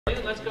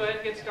Let's go ahead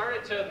and get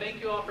started. So thank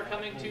you all for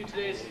coming to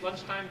today's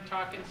lunchtime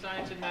talk in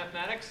science and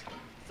mathematics.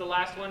 It's the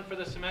last one for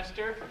the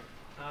semester.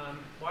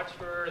 Watch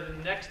for the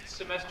next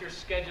semester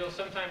schedule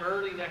sometime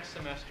early next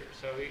semester.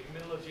 So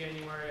middle of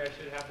January, I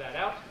should have that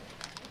out.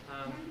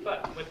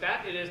 But with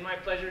that, it is my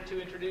pleasure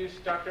to introduce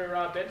Dr.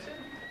 Benson,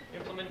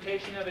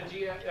 implementation of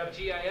GIS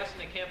in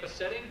a campus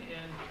setting,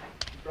 and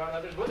brought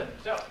others with him.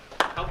 So,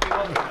 help you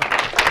welcome.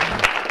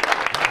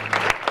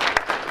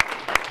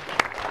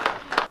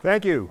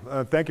 Thank you.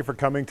 Thank you for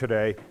coming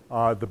today.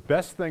 The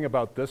best thing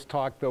about this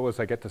talk, though, is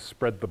I get to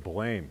spread the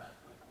blame.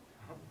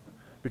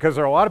 Because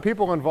there are a lot of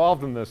people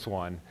involved in this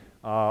one,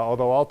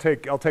 although I'll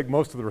take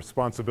most of the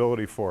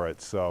responsibility for it.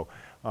 So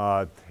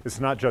it's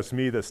not just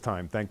me this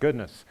time, thank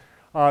goodness.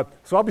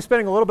 So I'll be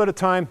spending a little bit of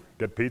time,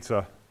 get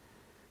pizza.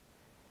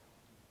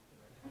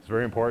 It's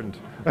very important.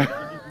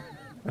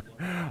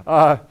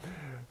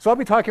 So I'll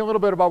be talking a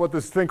little bit about what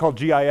this thing called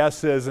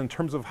GIS is in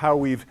terms of how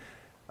we've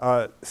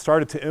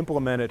started to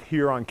implement it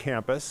here on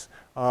campus.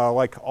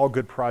 Like all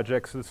good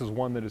projects, this is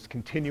one that is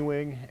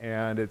continuing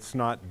and it's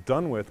not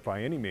done with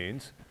by any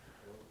means,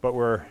 but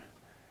we're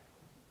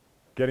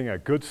getting a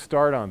good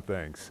start on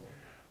things.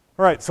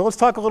 All right, so let's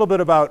talk a little bit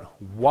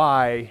about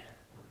why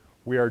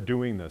we are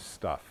doing this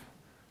stuff.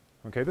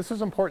 Okay, this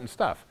is important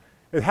stuff.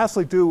 It has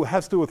to do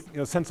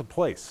with sense of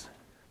place.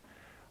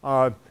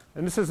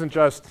 And this isn't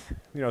just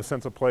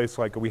sense of place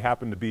like we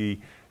happen to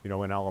be in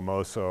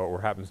Alamosa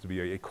or happens to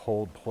be a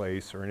cold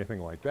place or anything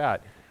like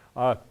that.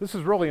 This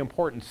is really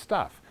important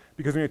stuff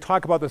because when you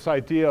talk about this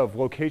idea of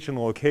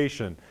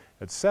location,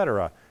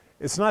 etc.,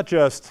 it's not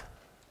just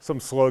some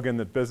slogan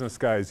that business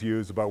guys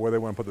use about where they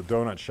want to put the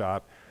donut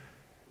shop.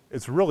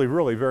 It's really,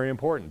 really very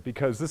important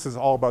because this is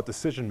all about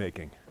decision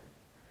making.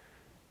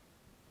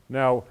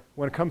 Now,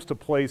 when it comes to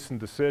place and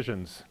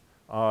decisions,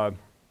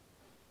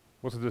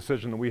 what's the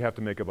decision that we have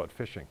to make about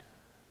fishing?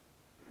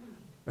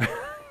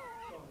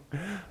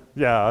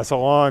 Yeah, that's a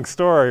long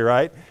story,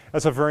 right?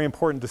 That's a very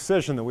important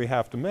decision that we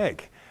have to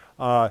make.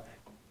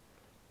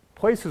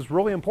 Place is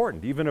really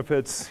important, even if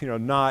it's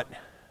not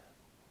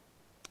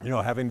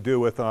having to do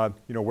with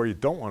where you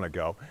don't want to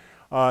go.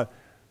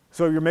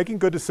 So you're making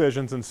good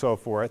decisions and so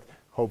forth,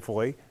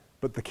 hopefully.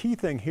 But the key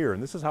thing here,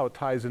 and this is how it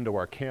ties into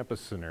our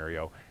campus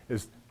scenario,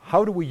 is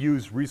how do we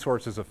use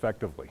resources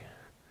effectively?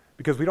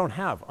 Because we don't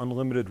have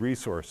unlimited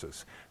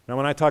resources. Now,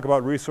 when I talk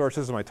about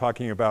resources, am I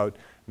talking about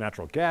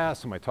natural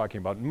gas? Am I talking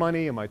about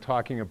money? Am I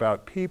talking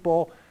about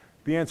people?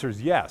 The answer is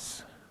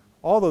yes.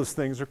 All those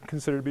things are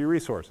considered to be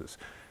resources.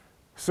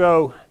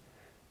 So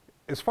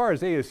as far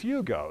as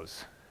ASU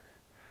goes,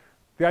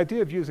 the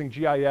idea of using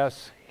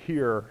GIS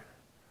here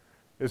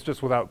is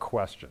just without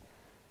question.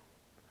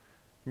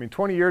 I mean,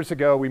 20 years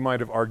ago, we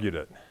might have argued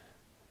it.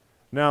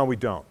 Now we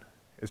don't.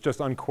 It's just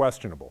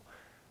unquestionable.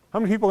 How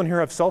many people in here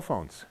have cell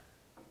phones?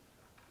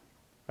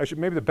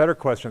 Actually, maybe the better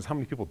question is how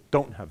many people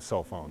don't have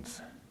cell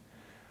phones?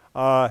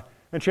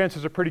 And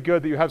chances are pretty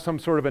good that you have some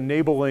sort of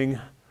enabling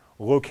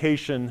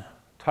location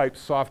type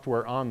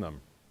software on them.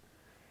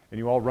 And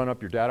you all run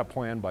up your data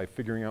plan by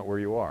figuring out where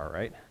you are,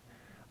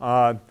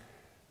 right?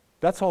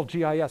 That's all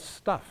GIS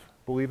stuff,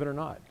 believe it or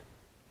not.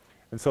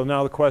 And so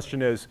now the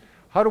question is,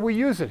 how do we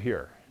use it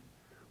here?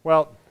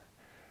 Well,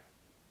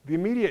 the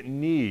immediate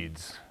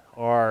needs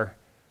are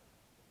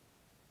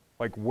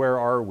like, where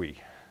are we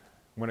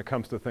when it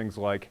comes to things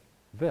like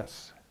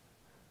this?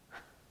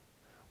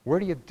 Where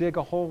do you dig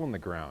a hole in the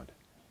ground?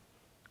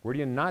 Where do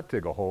you not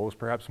dig a hole is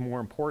perhaps more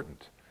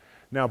important.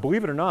 Now,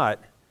 believe it or not,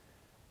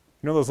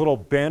 those little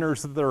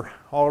banners that are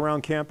all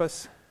around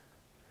campus?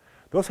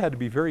 Those had to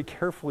be very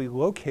carefully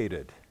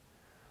located.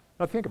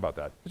 Now think about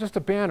that. It's just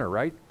a banner,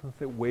 right?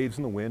 It waves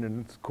in the wind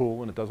and it's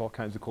cool and it does all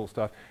kinds of cool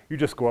stuff. You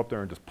just go up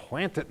there and just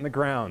plant it in the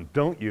ground,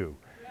 don't you?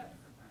 Yes.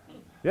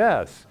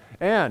 Yes.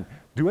 And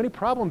do any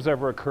problems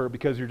ever occur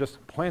because you're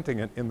just planting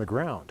it in the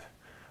ground?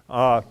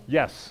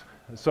 Yes.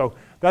 So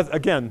that's,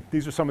 again,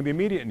 these are some of the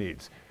immediate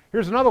needs.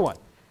 Here's another one.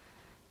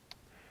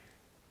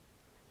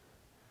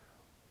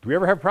 Do we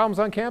ever have problems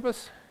on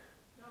campus?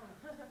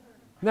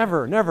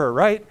 No. Never,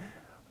 right?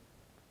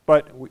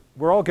 But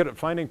we're all good at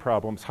finding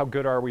problems. How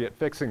good are we at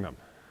fixing them?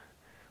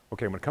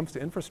 Okay, when it comes to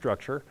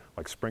infrastructure,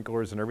 like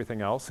sprinklers and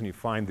everything else, and you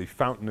find the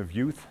fountain of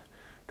youth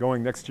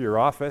going next to your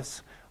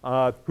office,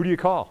 who do you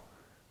call?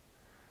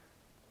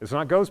 It's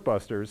not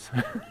Ghostbusters.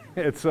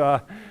 It's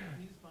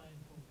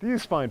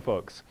these fine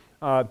folks.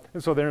 And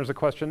so there's a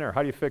question there.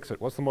 How do you fix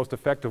it? What's the most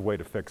effective way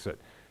to fix it?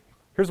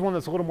 Here's one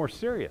that's a little more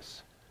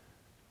serious.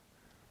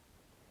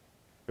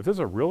 If there's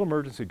a real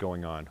emergency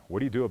going on, what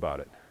do you do about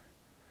it?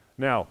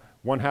 Now,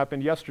 one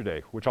happened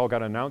yesterday, which all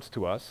got announced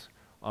to us.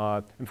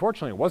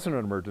 Unfortunately, it wasn't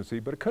an emergency,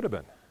 but it could have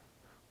been.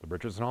 The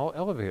Bridges and Hall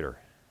elevator.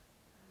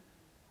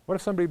 What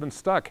if somebody had been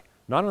stuck,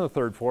 not on the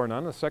third floor, not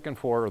on the second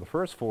floor or the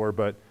first floor,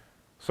 but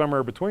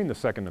somewhere between the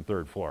second and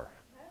third floor?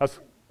 That's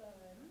fun.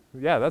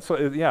 Yeah,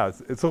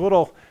 it's a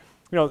little,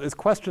 it's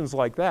questions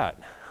like that.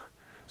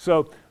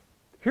 So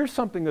here's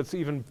something that's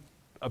even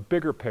a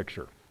bigger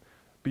picture,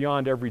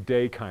 beyond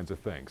everyday kinds of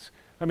things.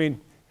 I mean,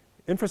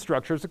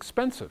 infrastructure is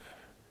expensive.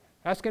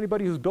 Ask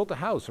anybody who's built a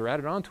house or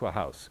added on to a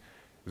house.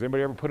 Has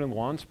anybody ever put in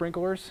lawn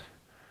sprinklers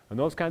and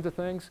those kinds of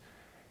things?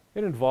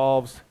 It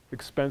involves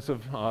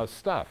expensive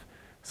stuff.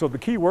 So the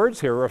key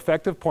words here are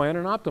effective, plan,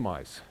 and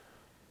optimize.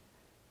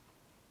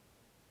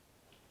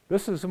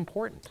 This is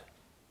important.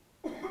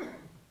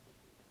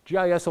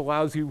 GIS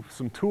allows you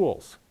some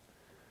tools.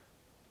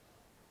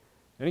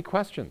 Any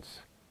questions?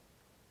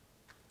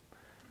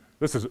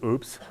 This is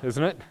oops,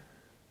 isn't it?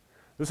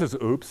 This is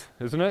oops,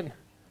 isn't it?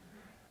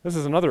 This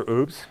is another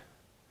oops.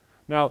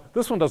 Now,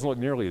 this one doesn't look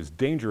nearly as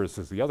dangerous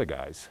as the other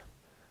guys.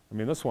 I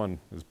mean, this one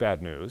is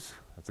bad news.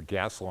 That's a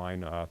gas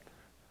line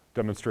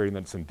demonstrating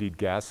that it's indeed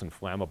gas and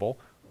flammable.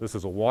 This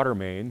is a water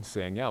main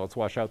saying, yeah, let's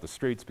wash out the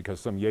streets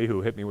because some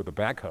yahoo hit me with a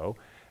backhoe.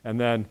 And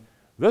then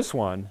this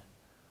one,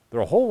 there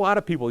are a whole lot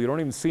of people you don't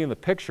even see in the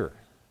picture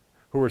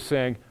who are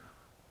saying,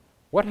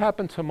 what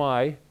happened to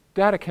my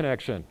data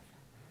connection?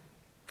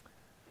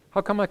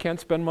 How come I can't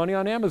spend money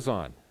on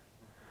Amazon?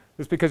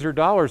 It's because your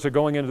dollars are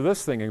going into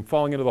this thing and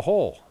falling into the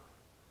hole.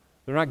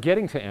 They're not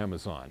getting to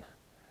Amazon.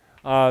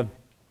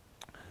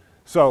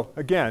 So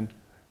again,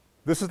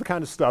 this is the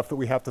kind of stuff that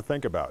we have to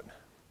think about.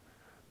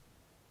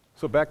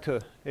 So back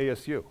to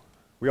ASU.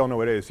 We all know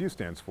what ASU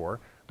stands for.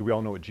 Do we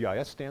all know what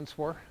GIS stands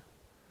for?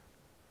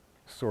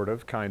 Sort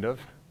of, kind of.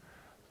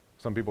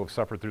 Some people have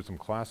suffered through some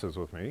classes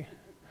with me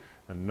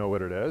and know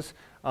what it is.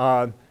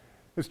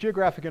 It's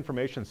Geographic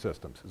Information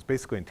Systems. It's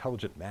basically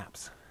intelligent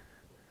maps.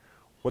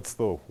 What's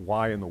the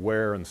why and the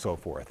where and so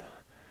forth.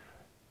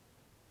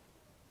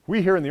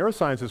 We here in the Earth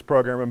Sciences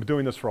program have been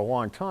doing this for a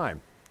long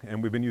time,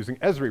 and we've been using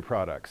Esri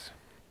products.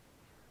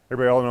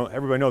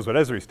 Everybody knows what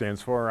Esri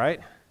stands for, right?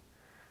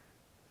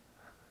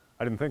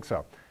 I didn't think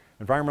so.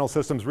 Environmental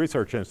Systems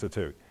Research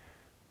Institute.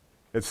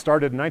 It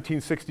started in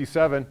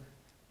 1967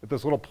 at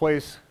this little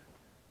place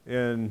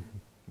in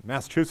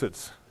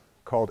Massachusetts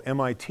called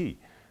MIT,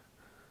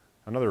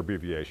 another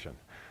abbreviation.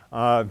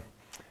 So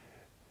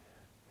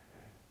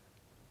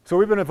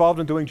we've been involved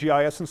in doing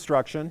GIS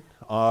instruction.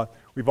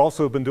 We've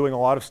also been doing a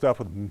lot of stuff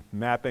with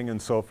mapping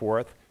and so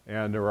forth.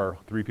 And there are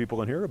 3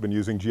 people in here who have been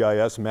using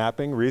GIS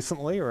mapping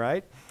recently,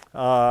 right?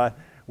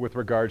 With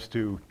regards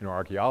to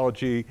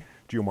archaeology,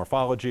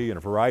 geomorphology, and a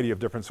variety of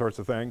different sorts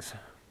of things.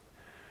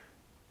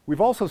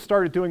 We've also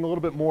started doing a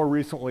little bit more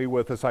recently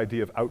with this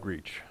idea of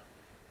outreach.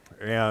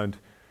 And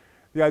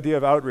the idea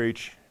of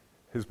outreach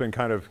has been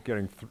kind of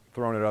getting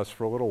thrown at us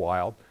for a little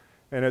while.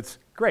 And it's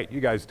great, you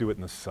guys do it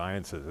in the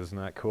sciences, isn't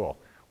that cool?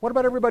 What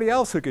about everybody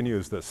else who can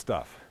use this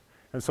stuff?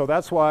 And so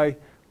that's why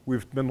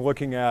we've been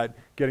looking at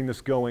getting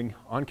this going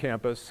on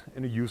campus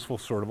in a useful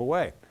sort of a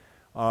way.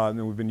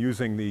 And we've been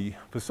using the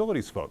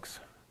facilities folks.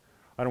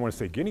 I don't want to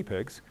say guinea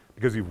pigs,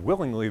 because you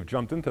willingly have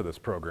jumped into this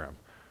program.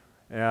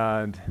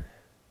 And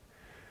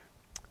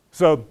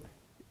so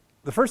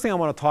the first thing I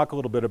want to talk a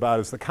little bit about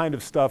is the kind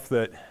of stuff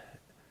that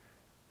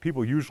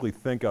people usually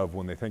think of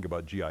when they think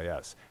about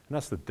GIS, and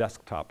that's the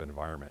desktop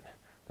environment.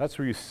 That's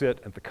where you sit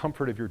at the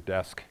comfort of your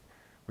desk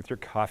with your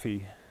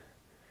coffee,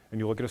 and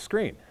you look at a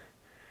screen.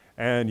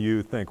 And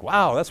you think,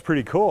 wow, that's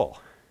pretty cool.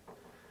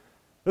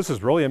 This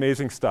is really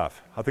amazing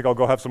stuff. I think I'll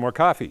go have some more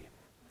coffee.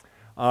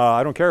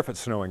 I don't care if it's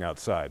snowing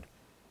outside.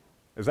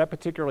 Is that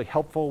particularly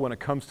helpful when it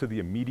comes to the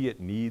immediate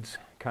needs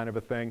kind of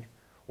a thing,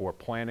 or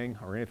planning,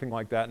 or anything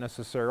like that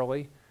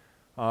necessarily?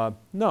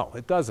 No,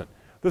 it doesn't.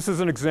 This is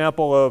an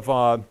example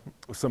of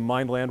some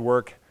mineland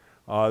work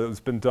that's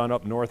been done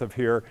up north of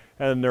here,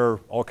 and there are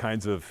all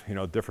kinds of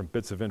different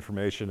bits of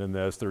information in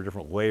this. There are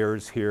different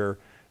layers here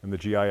in the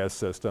GIS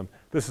system.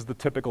 This is the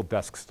typical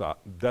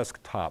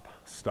desktop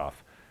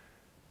stuff.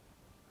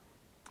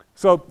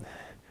 So,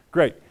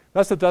 great.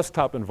 That's the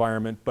desktop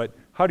environment, but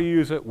how do you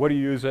use it? What do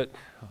you use it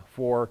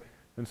for?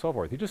 And so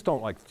forth. You just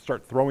don't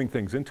start throwing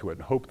things into it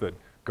and hope that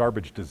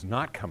garbage does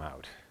not come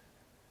out.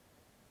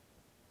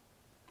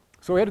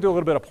 So we had to do a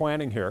little bit of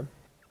planning here.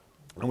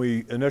 And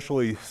we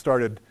initially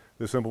started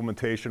this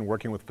implementation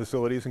working with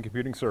facilities and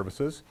computing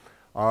services.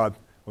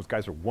 Those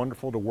guys are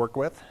wonderful to work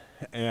with.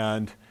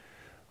 And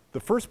the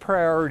first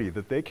priority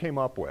that they came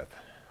up with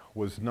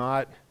was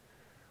not,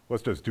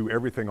 let's just do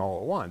everything all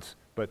at once,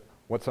 but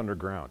what's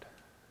underground?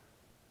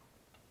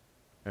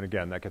 And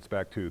again, that gets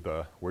back to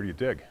the where do you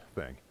dig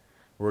thing.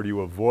 Where do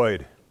you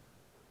avoid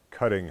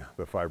cutting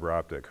the fiber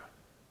optic?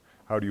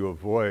 How do you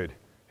avoid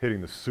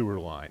hitting the sewer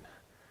line?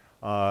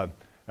 And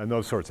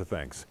those sorts of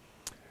things.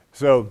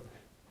 So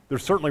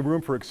there's certainly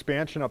room for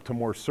expansion up to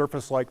more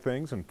surface-like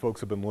things, and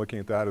folks have been looking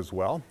at that as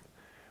well.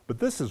 But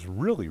this is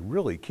really,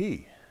 really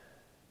key.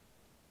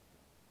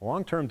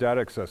 Long-term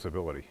data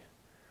accessibility.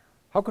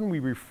 How can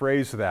we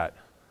rephrase that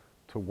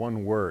to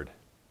one word?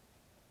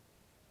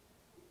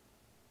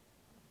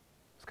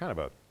 It's kind of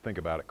a think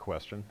about it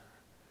question.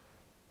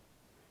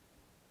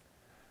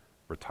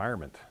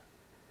 Retirement.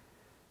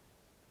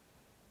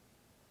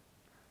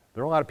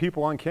 There are a lot of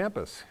people on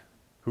campus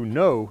who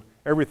know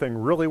everything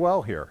really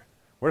well here.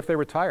 What if they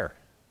retire?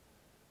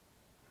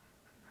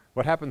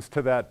 What happens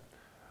to that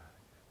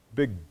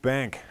big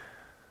bank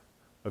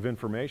of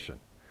information?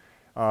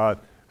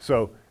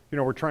 So,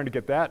 we're trying to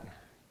get that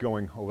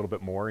going a little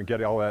bit more and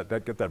get all that,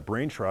 get that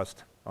brain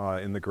trust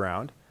in the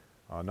ground.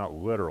 Not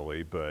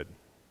literally, but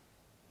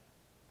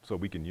so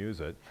we can use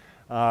it.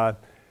 And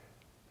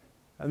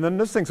then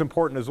this thing's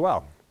important as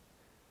well.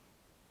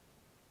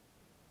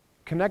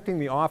 Connecting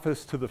the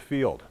office to the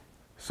field.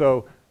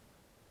 So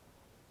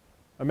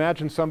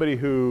imagine somebody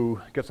who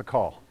gets a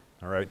call,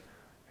 all right?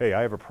 Hey,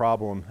 I have a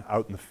problem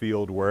out in the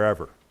field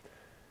wherever.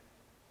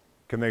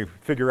 Can they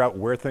figure out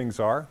where things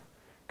are?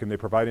 Can they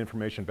provide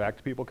information back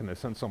to people? Can they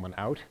send someone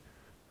out?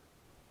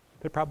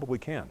 They probably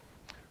can.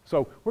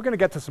 So we're going to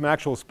get to some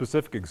actual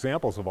specific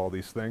examples of all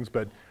these things,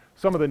 but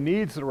some of the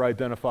needs that were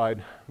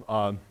identified,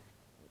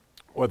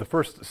 or the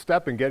first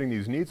step in getting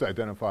these needs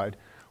identified,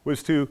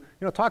 was to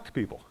talk to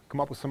people, come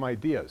up with some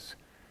ideas.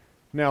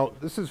 Now,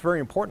 this is very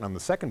important on the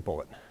second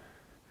bullet.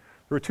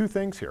 There are two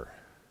things here.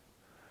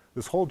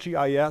 This whole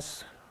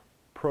GIS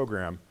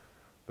program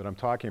that I'm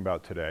talking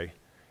about today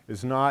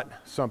is not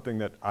something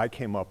that I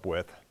came up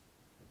with.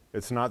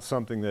 It's not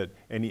something that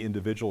any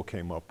individual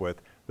came up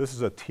with. This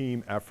is a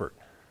team effort.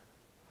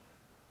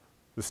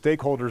 The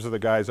stakeholders are the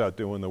guys out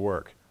doing the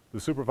work. The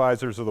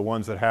supervisors are the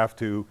ones that have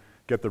to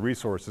get the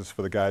resources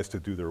for the guys to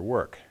do their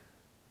work.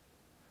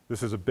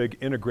 This is a big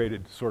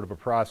integrated sort of a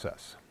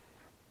process.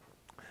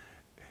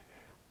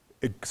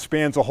 It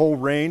spans a whole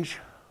range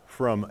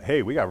from,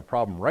 hey, we got a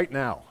problem right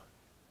now,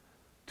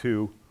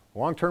 to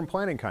long-term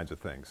planning kinds of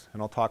things.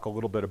 And I'll talk a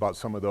little bit about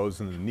some of those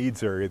in the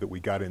needs area that we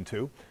got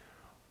into.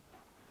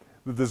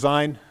 The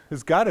design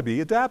has got to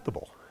be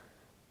adaptable.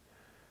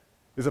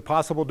 Is it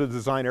possible to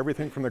design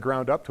everything from the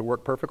ground up to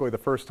work perfectly the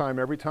first time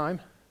every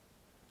time?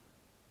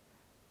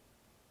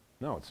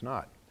 No, it's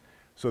not.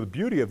 So the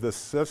beauty of this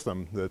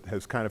system that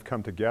has kind of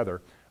come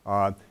together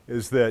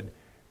is that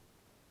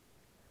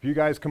if you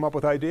guys come up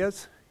with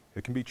ideas,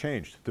 it can be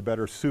changed to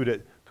better suit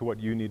it to what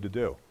you need to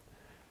do.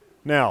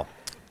 Now,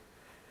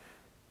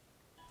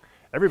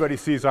 everybody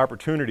sees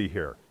opportunity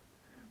here,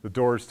 the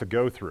doors to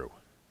go through.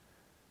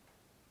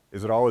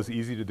 Is it always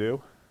easy to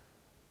do?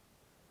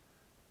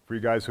 For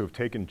you guys who have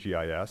taken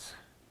GIS,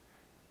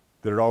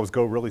 did it always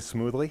go really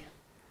smoothly?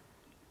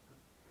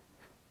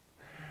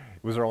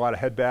 Was there a lot of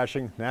head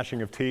bashing,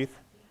 gnashing of teeth?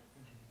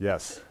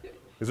 Yes.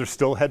 Is there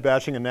still head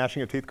bashing and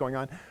gnashing of teeth going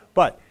on?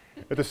 But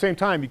at the same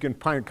time, you can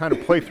kind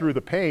of play through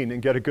the pain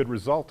and get a good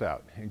result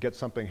out and get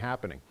something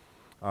happening.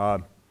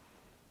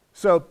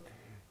 So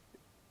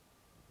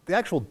the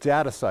actual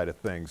data side of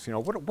things,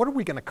 what are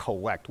we going to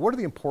collect? What are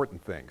the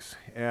important things?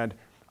 And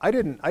I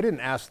didn't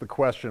ask the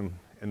question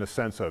in the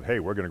sense of, hey,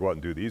 we're going to go out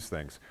and do these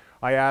things.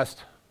 I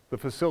asked the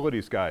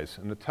facilities guys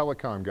and the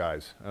telecom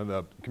guys and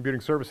the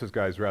computing services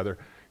guys, rather,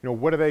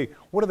 what do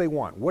they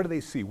want? What do they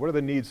see? What are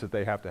the needs that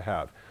they have to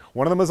have?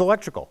 One of them is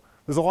electrical.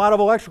 There's a lot of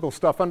electrical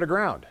stuff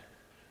underground.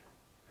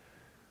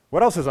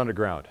 What else is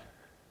underground?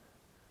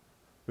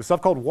 There's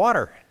stuff called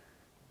water.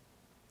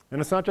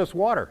 And it's not just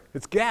water,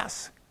 it's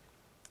gas.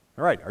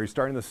 All right, are you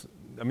starting this?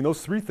 I mean,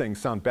 those three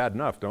things sound bad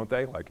enough, don't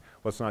they? Like,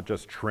 let's not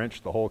just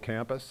trench the whole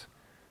campus.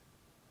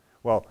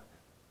 Well,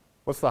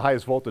 what's the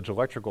highest voltage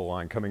electrical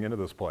line coming into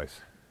this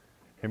place?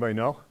 Anybody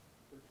know?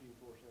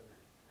 13470.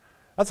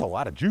 That's a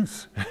lot of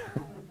juice.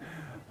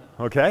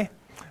 Okay?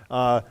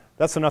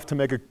 That's enough to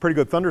make a pretty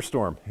good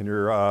thunderstorm in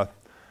your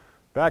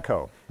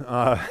backhoe,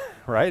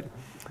 right?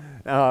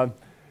 And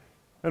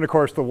of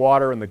course, the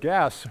water and the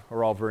gas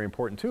are all very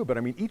important too, but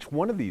I mean, each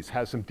one of these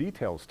has some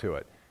details to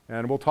it.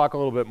 And we'll talk a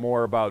little bit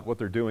more about what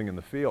they're doing in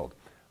the field.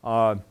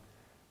 But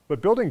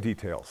building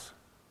details.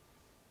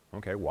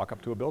 Okay, walk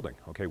up to a building.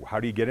 Okay, how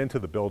do you get into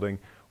the building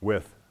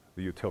with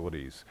the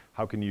utilities?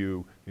 How can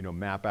you,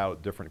 map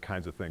out different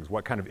kinds of things?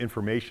 What kind of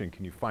information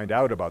can you find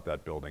out about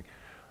that building?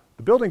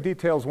 The building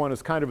details one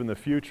is kind of in the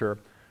future.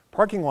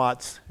 Parking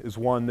lots is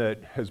one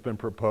that has been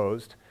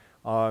proposed.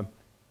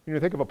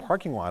 Think of a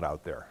parking lot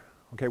out there.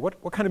 Okay,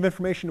 what kind of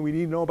information do we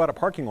need to know about a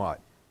parking lot?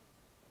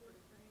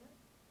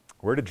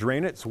 Where to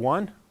drain it's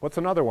one. What's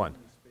another one?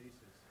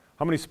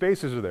 How many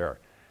spaces are there?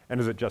 And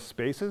is it just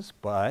spaces?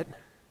 But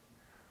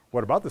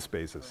what about the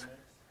spaces?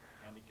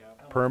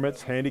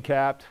 Permits,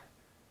 handicapped,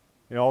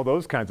 all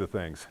those kinds of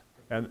things.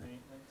 And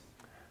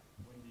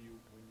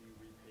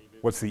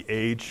what's the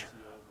age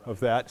of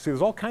that? See,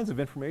 there's all kinds of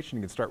information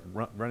you can start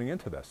running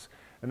into this.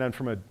 And then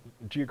from a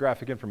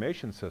geographic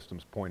information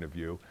systems point of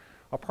view,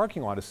 a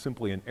parking lot is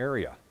simply an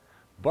area.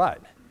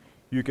 But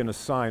you can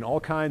assign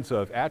all kinds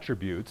of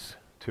attributes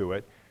to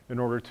it in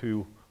order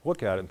to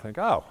look at it and think,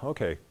 oh,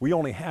 okay, we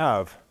only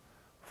have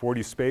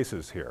 40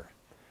 spaces here.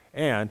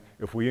 And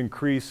if we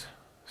increase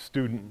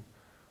student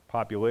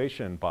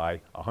population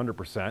by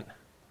 100%,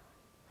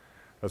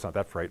 that's not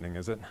that frightening,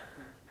 is it?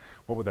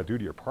 What would that do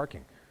to your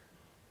parking?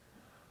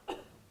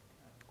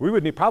 We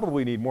would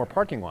probably need more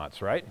parking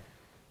lots, right?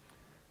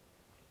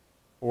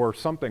 Or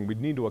something.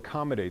 We'd need to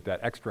accommodate that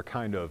extra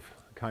kind of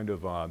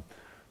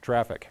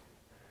traffic.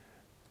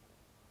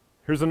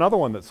 Here's another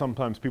one that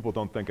sometimes people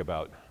don't think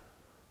about.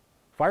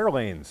 Fire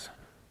lanes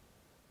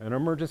and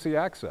emergency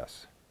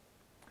access.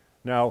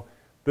 Now,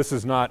 this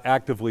is not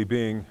actively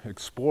being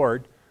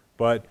explored,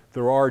 but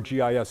there are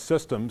GIS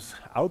systems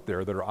out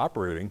there that are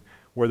operating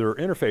where there are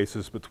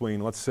interfaces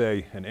between, let's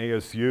say, an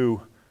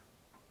ASU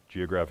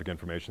geographic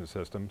information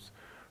systems,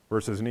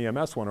 versus an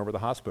EMS one over the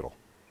hospital.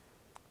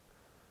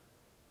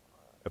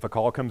 If a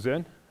call comes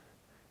in,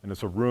 and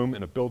it's a room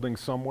in a building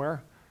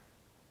somewhere,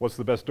 what's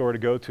the best door to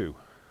go to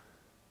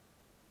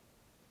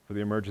for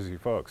the emergency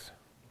folks?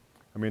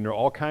 I mean, there are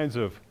all kinds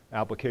of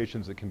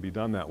applications that can be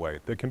done that way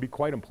that can be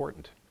quite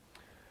important.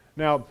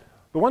 Now,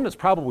 the one that's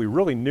probably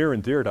really near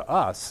and dear to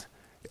us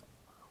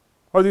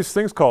are these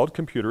things called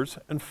computers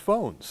and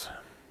phones.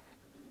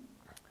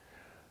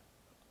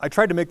 I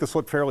tried to make this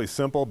look fairly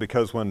simple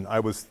because when I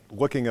was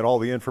looking at all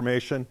the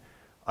information,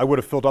 I would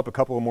have filled up a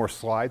couple of more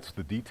slides,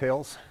 the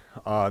details,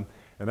 and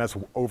that's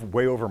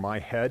way over my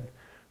head.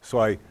 So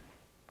I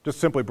just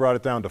simply brought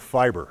it down to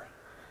fiber.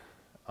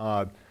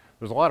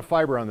 There's a lot of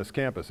fiber on this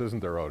campus, isn't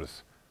there,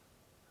 Otis?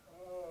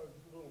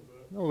 A little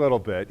bit. A little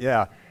bit,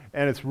 yeah.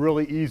 And it's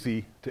really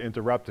easy to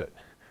interrupt it.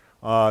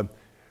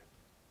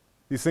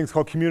 These things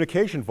called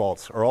communication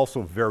vaults are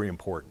also very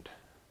important.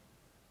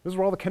 This is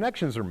where all the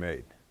connections are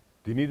made.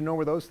 Do you need to know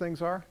where those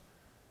things are?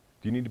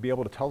 Do you need to be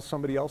able to tell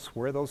somebody else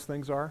where those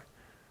things are?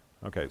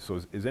 Okay, so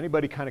is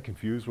anybody kind of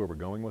confused where we're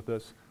going with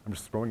this? I'm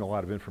just throwing a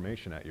lot of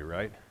information at you,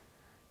 right?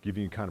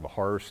 Giving you kind of a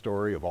horror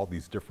story of all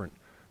these different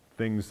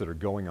things that are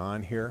going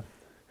on here.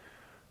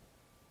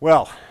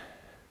 Well,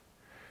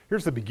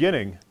 here's the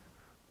beginning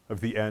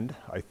of the end,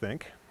 I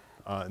think,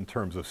 in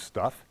terms of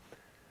stuff.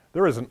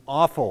 There is an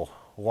awful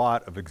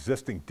lot of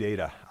existing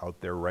data out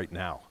there right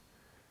now.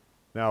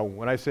 Now,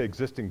 when I say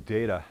existing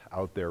data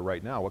out there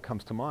right now, what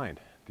comes to mind,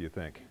 do you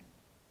think?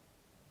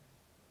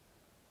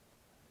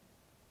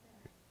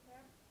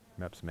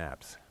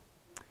 Maps.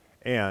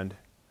 And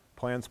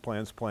plans,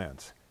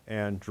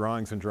 and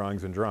drawings and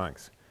drawings and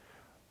drawings.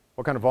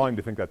 What kind of volume do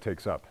you think that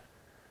takes up?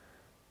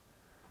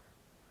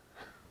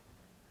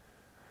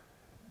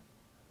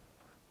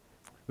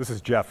 This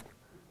is Jeff.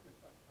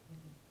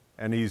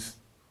 And he's,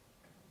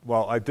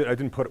 well, I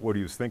didn't put what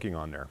he was thinking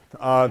on there.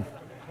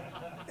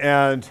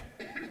 And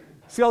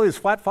see all these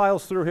flat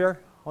files through here?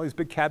 All these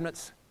big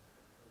cabinets?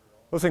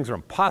 Those things are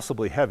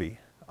impossibly heavy,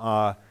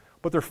 but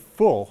they're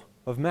full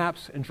of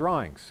maps and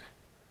drawings.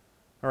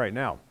 All right,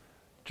 now,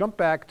 jump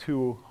back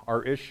to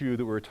our issue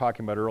that we were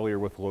talking about earlier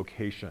with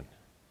location.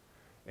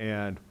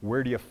 And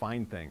where do you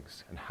find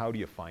things, and how do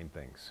you find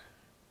things?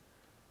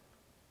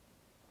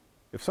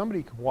 If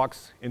somebody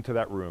walks into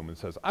that room and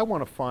says, I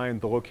want to find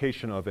the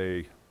location of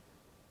a,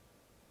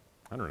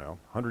 I don't know,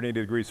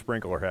 180-degree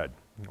sprinkler head,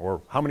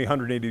 or how many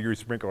 180-degree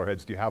sprinkler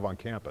heads do you have on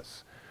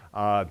campus?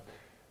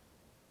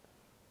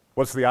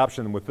 What's the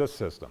option with this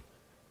system?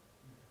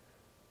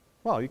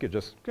 Well, you could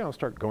just,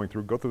 start go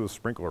through the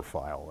sprinkler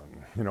file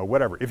and,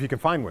 whatever. If you can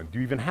find one, do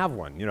you even have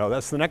one?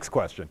 That's the next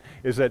question.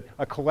 Is it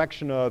a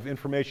collection of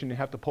information you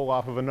have to pull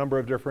off of a number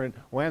of different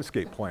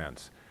landscape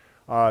plans?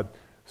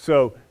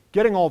 So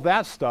getting all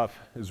that stuff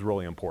is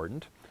really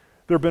important.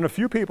 There have been a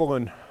few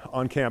people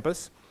on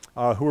campus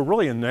who are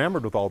really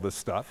enamored with all this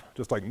stuff,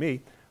 just like me,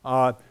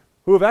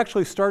 who have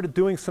actually started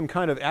doing some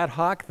kind of ad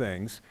hoc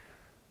things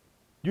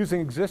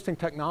using existing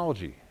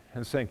technology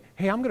and saying,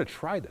 hey, I'm going to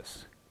try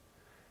this.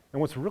 And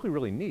what's really,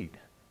 really neat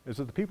is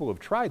that the people who have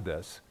tried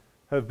this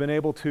have been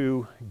able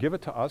to give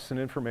it to us in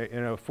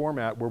a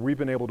format where we've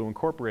been able to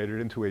incorporate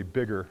it into a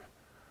bigger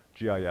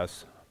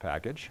GIS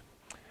package.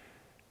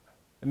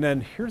 And then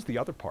here's the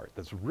other part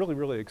that's really,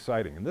 really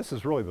exciting. And this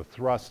is really the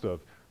thrust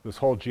of this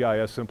whole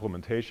GIS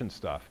implementation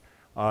stuff.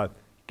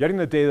 Getting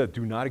the data that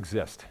do not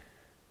exist.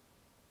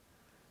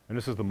 And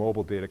this is the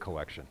mobile data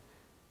collection.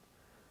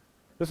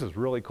 This is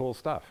really cool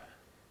stuff.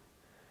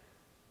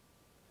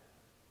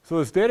 So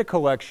this data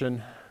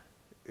collection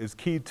is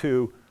key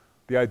to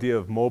the idea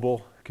of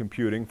mobile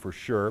computing for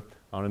sure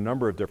on a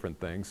number of different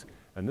things.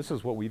 And this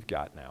is what we've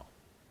got now.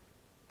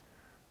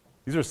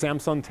 These are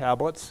Samsung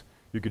tablets.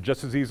 You could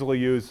just as easily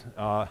use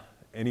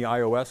any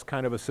iOS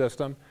kind of a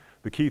system.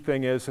 The key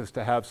thing is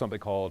to have something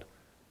called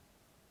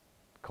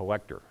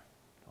Collector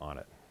on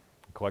it.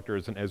 Collector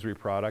is an Esri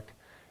product,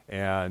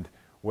 and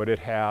what it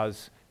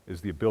has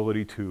is the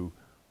ability to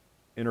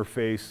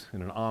interface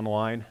in an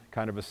online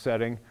kind of a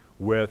setting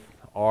with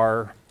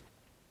our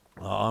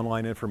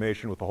online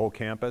information with the whole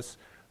campus,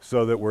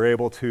 so that we're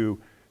able to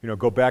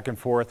go back and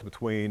forth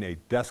between a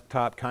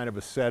desktop kind of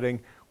a setting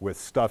with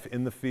stuff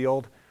in the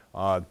field.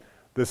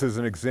 This is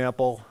an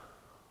example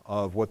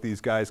of what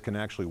these guys can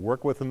actually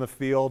work with in the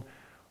field.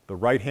 The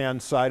right-hand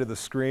side of the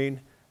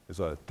screen is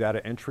a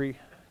data entry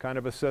kind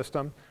of a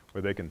system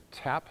where they can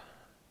tap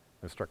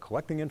and start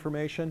collecting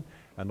information,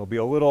 and there'll be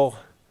a little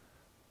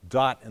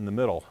dot in the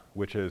middle,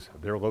 which is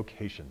their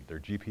location, their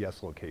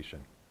GPS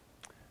location.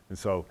 And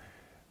so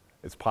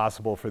it's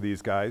possible for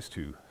these guys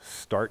to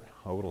start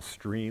a little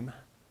stream,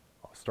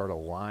 start a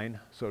line,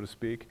 so to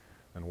speak,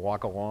 and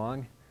walk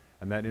along,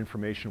 and that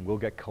information will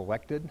get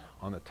collected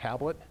on the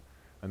tablet,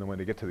 and then when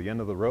they get to the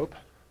end of the rope,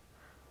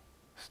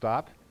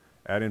 stop,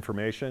 add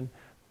information.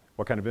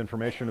 What kind of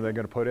information are they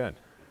going to put in?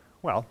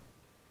 Well,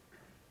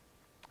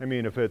 I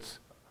mean, if it's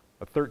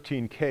a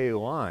 13K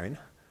line,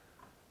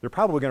 they're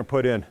probably going to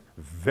put in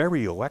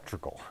very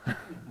electrical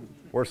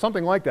or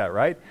something like that,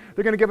 right?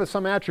 They're going to give it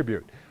some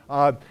attribute.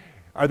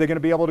 Are they going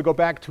to be able to go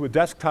back to a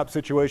desktop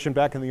situation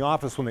back in the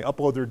office when they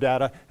upload their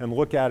data and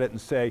look at it and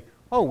say,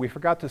 oh, we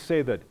forgot to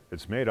say that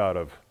it's made out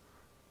of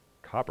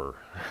copper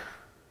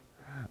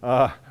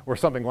or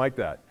something like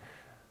that?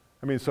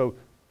 I mean, so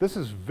this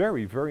is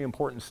very, very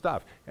important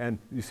stuff. And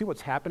you see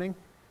what's happening?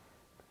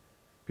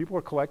 People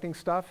are collecting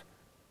stuff.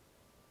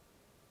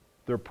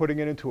 They're putting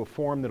it into a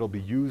form that'll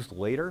be used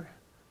later.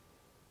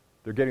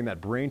 They're getting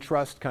that brain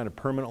trust kind of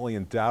permanently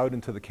endowed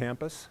into the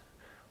campus.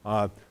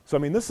 So, I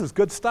mean, this is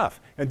good stuff.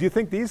 And do you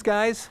think these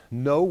guys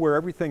know where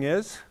everything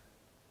is?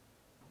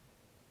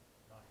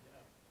 Not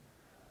yet.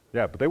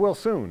 Yeah, but they will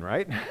soon,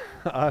 right?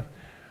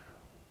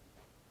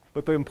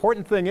 But the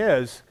important thing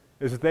is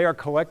that they are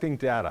collecting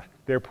data.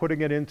 They're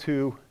putting it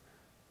into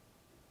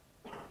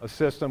a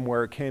system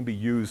where it can be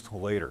used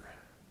later.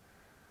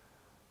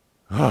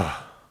 A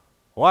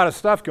lot of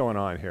stuff going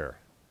on here.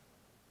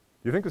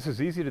 Do you think this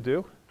is easy to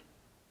do?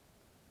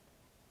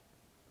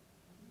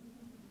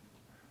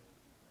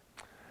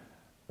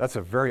 That's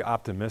a very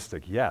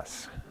optimistic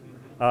yes.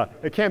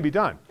 It can be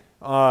done.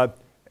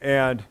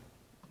 And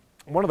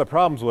one of the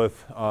problems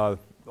with the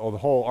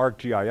whole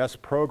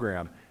ArcGIS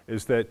program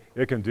is that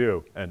it can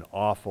do an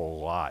awful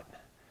lot.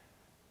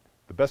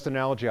 The best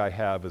analogy I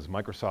have is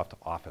Microsoft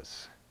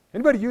Office.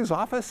 Anybody use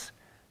Office?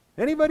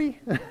 Anybody?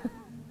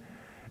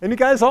 And you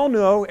guys all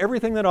know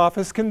everything that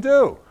Office can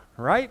do,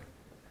 right?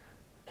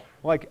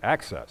 Like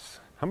Access.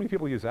 How many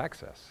people use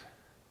Access?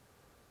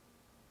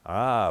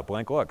 Ah,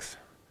 blank looks.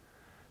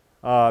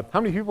 How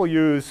many people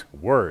use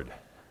Word?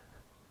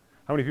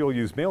 How many people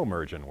use mail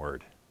merge in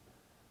Word?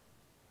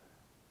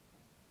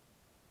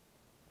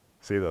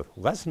 See the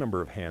less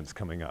number of hands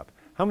coming up.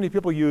 How many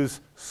people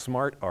use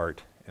Smart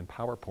Art in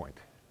PowerPoint?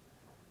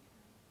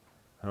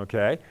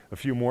 Okay, a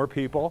few more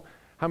people.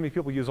 How many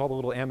people use all the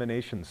little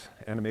animations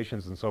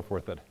and so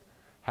forth that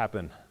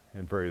happen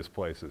in various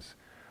places?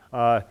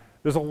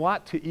 There's a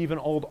lot to even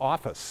old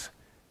Office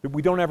that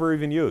we don't ever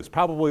even use.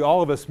 Probably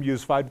all of us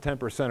use 5 to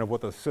 10% of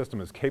what the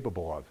system is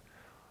capable of.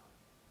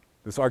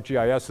 This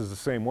ArcGIS is the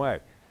same way.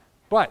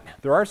 But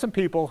there are some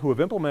people who have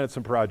implemented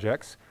some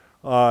projects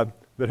that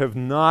have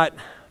not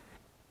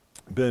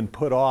been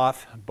put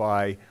off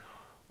by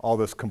all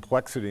this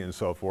complexity and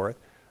so forth.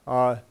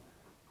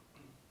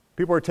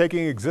 People are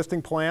taking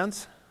existing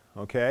plans,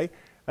 okay,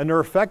 and they're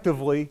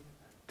effectively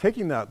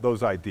taking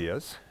those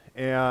ideas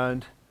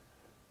and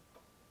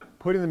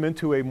putting them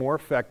into a more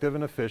effective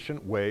and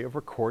efficient way of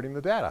recording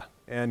the data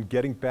and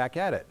getting back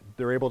at it.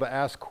 They're able to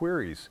ask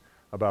queries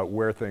about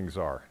where things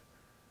are.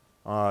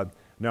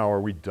 Now,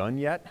 are we done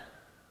yet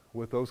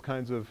with those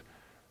kinds of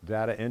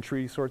data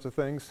entry sorts of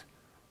things?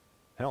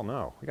 Hell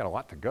no, we got a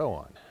lot to go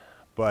on.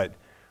 But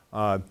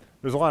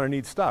there's a lot of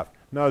neat stuff.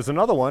 Now, there's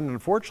another one, and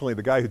unfortunately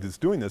the guy who's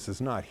doing this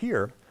is not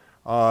here,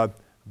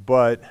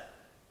 but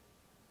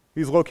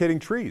he's locating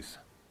trees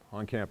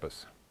on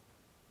campus.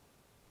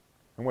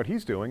 And what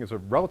he's doing is a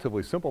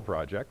relatively simple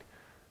project,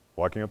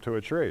 walking up to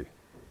a tree.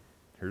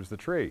 Here's the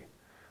tree.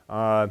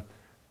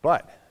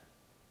 But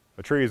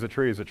a tree is a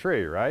tree is a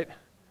tree, right?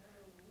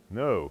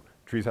 No.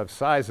 Trees have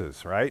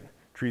sizes, right?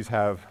 Trees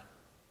have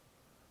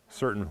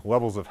certain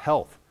levels of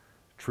health.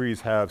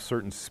 Trees have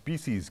certain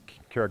species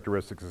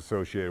characteristics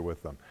associated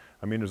with them.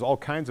 I mean, there's all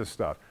kinds of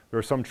stuff. There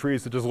are some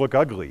trees that just look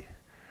ugly,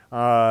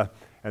 and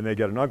they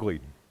get an ugly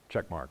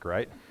check mark,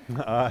 right?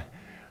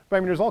 But I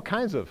mean, there's all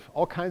kinds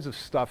of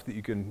stuff that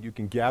you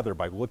can gather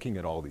by looking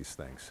at all these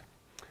things.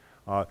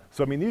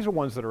 So I mean, these are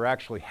ones that are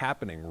actually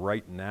happening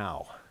right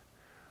now.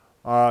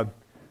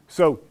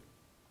 So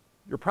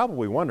you're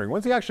probably wondering,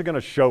 when's he actually going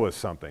to show us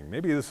something?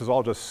 Maybe this is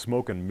all just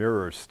smoke and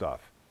mirrors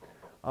stuff.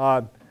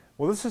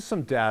 Well, this is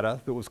some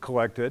data that was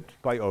collected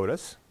by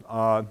Otis.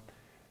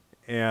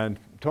 And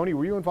Tony,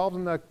 were you involved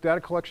in that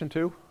data collection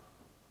too?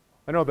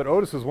 I know that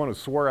Otis is one who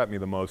swore at me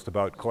the most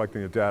about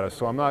collecting the data,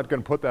 so I'm not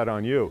going to put that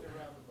on you.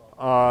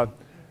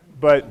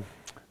 But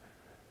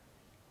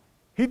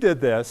he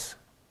did this,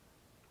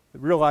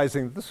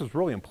 realizing that this was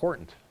really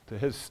important to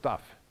his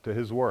stuff, to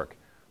his work.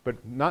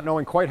 But not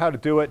knowing quite how to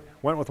do it,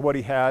 went with what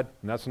he had,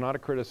 and that's not a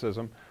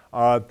criticism,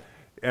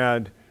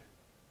 and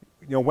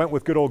went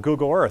with good old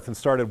Google Earth and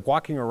started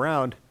walking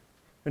around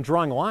and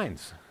drawing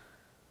lines.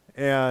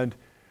 And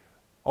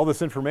all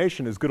this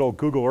information is good old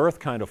Google Earth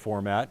kind of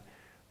format.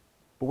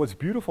 But what's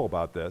beautiful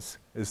about this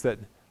is that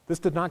this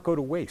did not go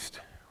to waste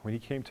when he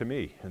came to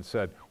me and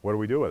said, what do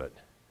we do with it?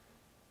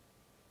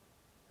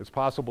 It's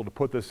possible to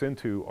put this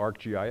into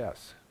ArcGIS.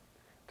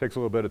 It takes a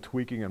little bit of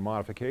tweaking and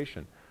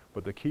modification,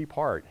 but the key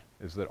part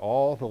is that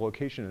all the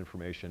location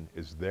information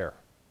is there.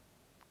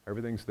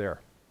 Everything's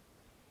there.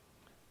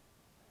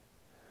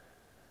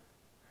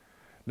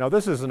 Now,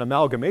 this is an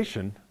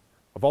amalgamation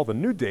of all the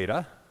new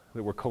data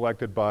that were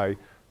collected by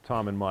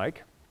Tom and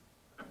Mike,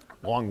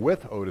 along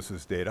with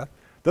Otis's data.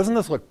 Doesn't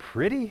this look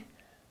pretty?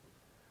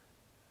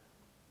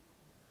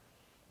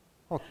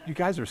 Well, you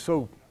guys are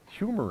so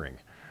humoring.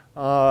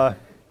 No,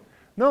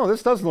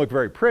 this doesn't look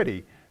very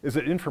pretty. Is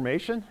it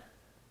information?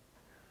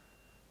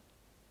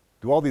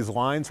 Do all these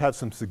lines have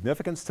some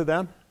significance to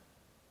them?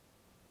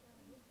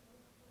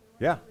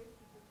 Yeah.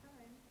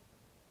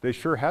 they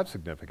sure have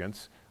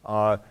significance.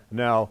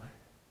 Now,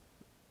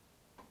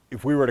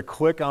 if we were to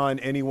click on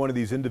any one of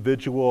these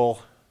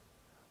individual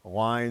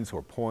lines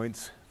or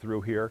points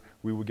through here,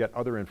 we would get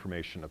other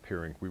information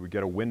appearing. We would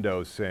get a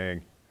window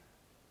saying,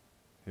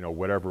 you know,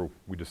 whatever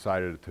we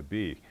decided it to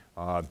be.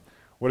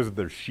 What is it?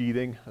 There's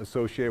sheathing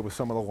associated with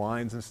some of the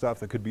lines and stuff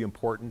that could be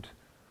important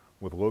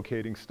with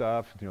locating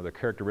stuff. You know, the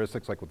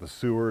characteristics, like with the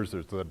sewers,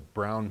 there's the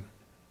brown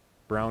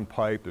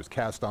pipe, there's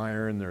cast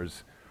iron,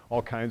 there's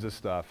all kinds of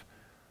stuff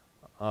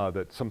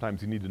that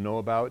sometimes you need to know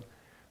about.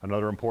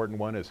 Another important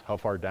one is how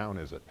far down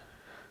is it?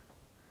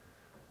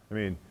 I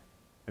mean,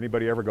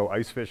 anybody ever go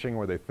ice fishing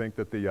where they think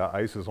that the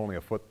ice is only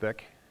a foot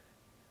thick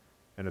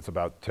and it's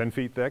about 10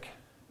 feet thick?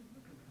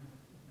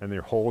 And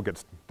your hole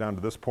gets down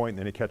to this point and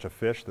then you catch a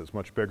fish that's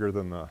much bigger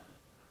than the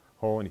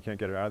hole and you can't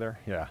get it out of there?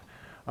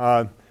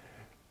 Yeah.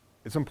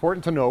 It's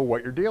important to know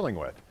what you're dealing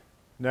with.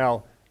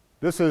 Now,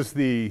 this is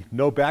the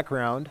no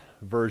background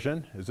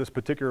version. Is this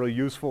particularly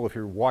useful if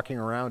you're walking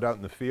around out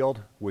in the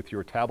field with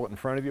your tablet in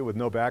front of you with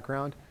no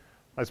background?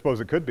 I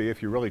suppose it could be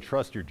if you really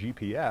trust your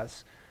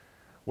GPS.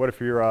 What if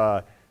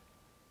your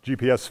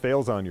GPS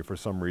fails on you for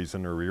some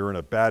reason, or you're in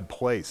a bad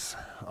place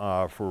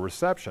for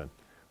reception?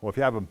 Well, if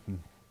you have a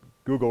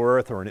Google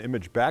Earth or an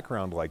image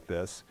background like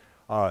this,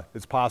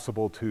 it's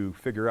possible to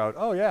figure out,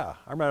 oh yeah,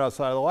 I'm right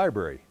outside of the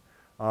library.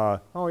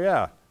 Oh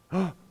yeah,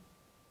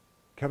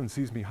 Kevin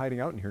sees me hiding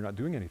out in here not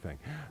doing anything.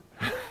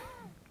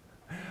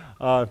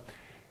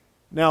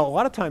 Now, a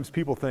lot of times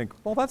people think,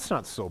 well, that's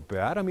not so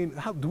bad. I mean,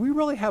 do we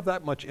really have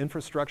that much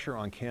infrastructure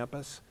on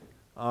campus?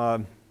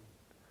 Well,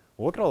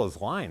 look at all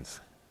those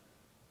lines.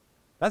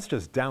 That's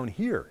just down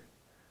here.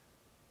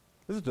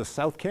 This is just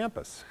South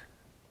Campus.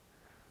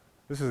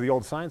 This is the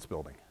old science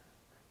building.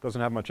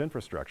 Doesn't have much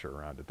infrastructure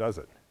around it, does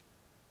it?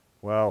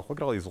 Well, look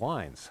at all these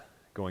lines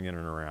going in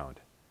and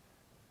around.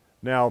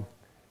 Now,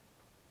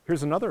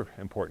 here's another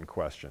important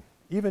question.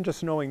 Even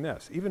just knowing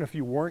this, even if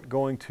you weren't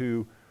going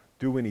to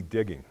do any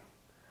digging,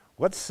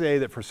 let's say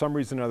that for some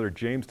reason or other,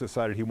 James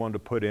decided he wanted to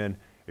put in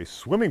a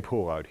swimming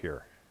pool out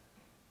here.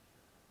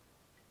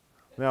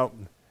 Now,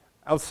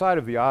 outside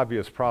of the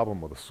obvious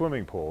problem with a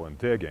swimming pool and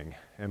digging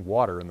and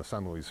water in the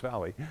San Luis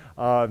Valley,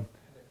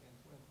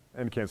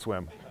 and can't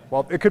swim.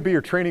 Well, it could be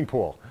your training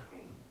pool,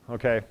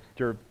 okay?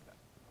 Your,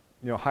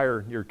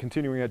 your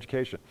continuing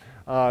education,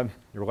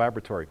 your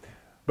laboratory.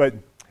 But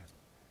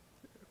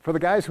for the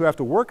guys who have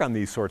to work on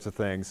these sorts of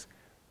things,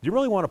 do you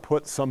really want to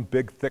put some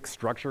big, thick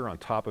structure on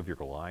top of your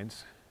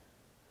lines?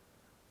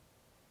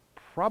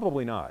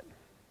 Probably not.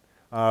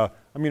 I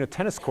mean, a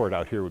tennis court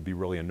out here would be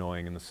really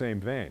annoying in the same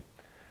vein.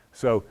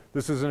 So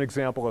this is an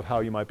example of how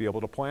you might be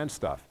able to plan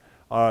stuff.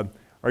 Are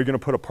you going to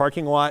put a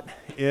parking lot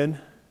in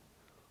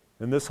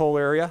this whole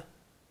area?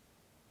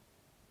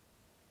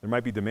 There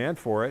might be demand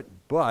for it,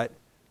 but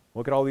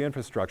look at all the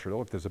infrastructure.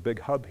 Look, there's a big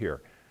hub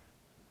here.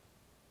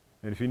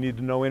 And if you need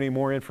to know any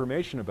more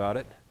information about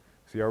it,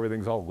 see how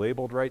everything's all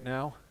labeled right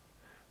now?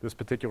 This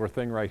particular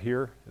thing right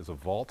here is a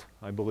vault,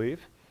 I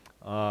believe.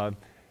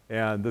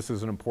 And this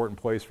is an important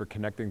place for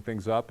connecting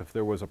things up. If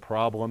there was a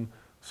problem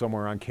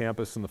somewhere on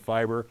campus in the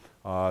fiber,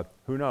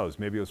 who knows?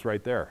 Maybe it was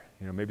right there.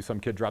 You know, maybe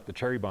some kid dropped the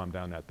cherry bomb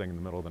down that thing in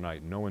the middle of the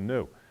night and no one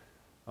knew.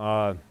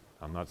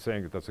 I'm not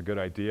saying that that's a good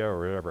idea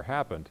or it ever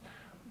happened,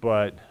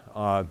 but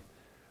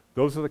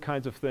those are the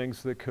kinds of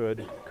things that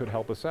could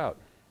help us out.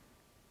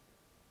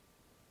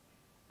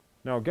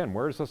 Now again,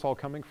 where is this all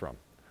coming from?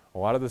 A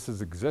lot of this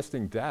is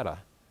existing data,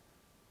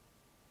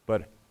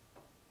 but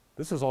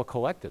this is all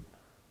collected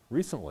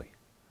recently.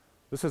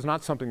 This is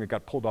not something that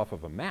got pulled off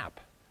of a map.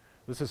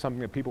 This is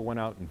something that people went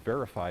out and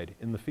verified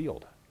in the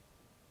field.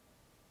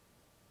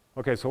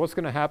 Okay, so what's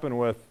going to happen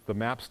with the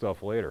map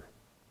stuff later?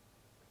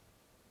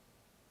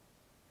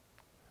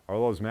 Are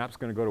those maps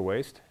going to go to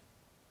waste?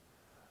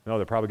 No,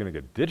 they're probably going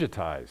to get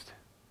digitized.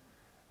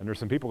 And there's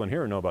some people in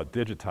here who know about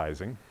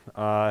digitizing.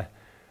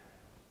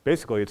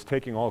 Basically, it's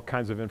taking all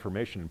kinds of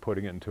information and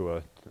putting it into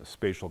a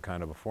spatial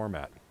kind of a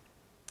format.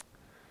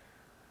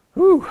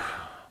 Whew,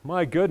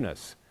 my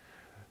goodness.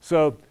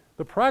 So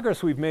the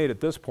progress we've made at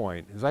this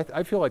point is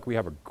I feel like we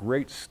have a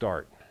great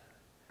start.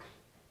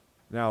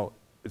 Now,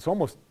 it's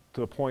almost to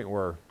the point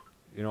where,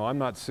 I'm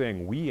not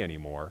saying we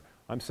anymore.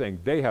 I'm saying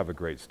they have a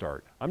great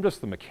start. I'm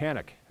just the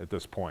mechanic at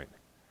this point.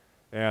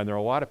 And there are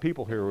a lot of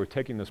people here who are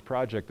taking this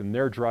project and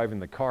they're driving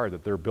the car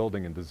that they're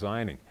building and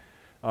designing.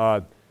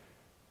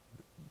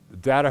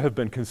 Data have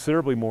been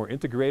considerably more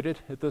integrated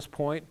at this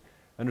point,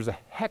 and there's a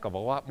heck of a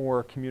lot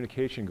more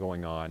communication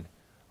going on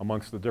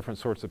amongst the different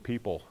sorts of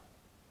people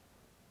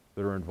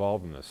that are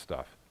involved in this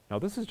stuff. Now,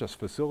 this is just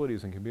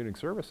facilities and computing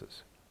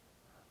services.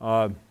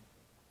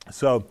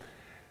 So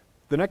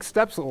the next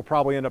steps that we'll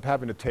probably end up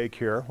having to take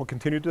here, we'll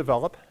continue to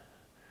develop.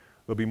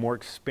 There'll be more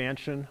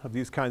expansion of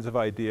these kinds of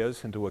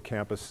ideas into a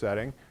campus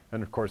setting,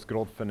 and of course, good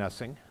old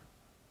finessing,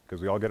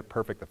 because we all get it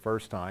perfect the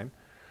first time.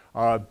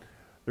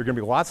 There are going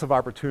to be lots of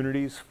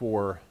opportunities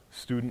for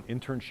student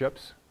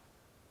internships,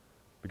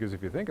 because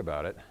if you think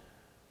about it,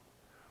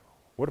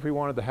 what if we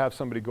wanted to have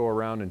somebody go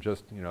around and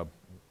just,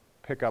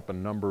 pick up a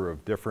number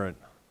of different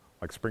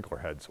like sprinkler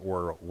heads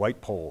or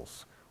light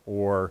poles,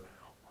 or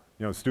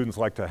students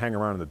like to hang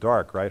around in the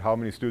dark, right? How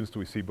many students do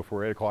we see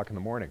before 8 o'clock in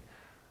the morning?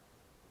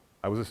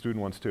 I was a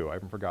student once too, I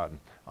haven't forgotten.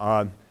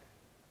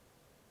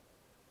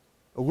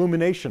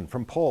 Illumination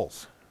from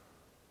poles.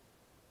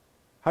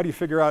 How do you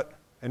figure out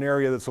an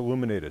area that's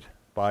illuminated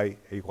by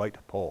a light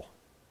pole?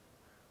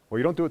 Well,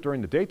 you don't do it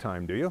during the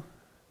daytime, do you?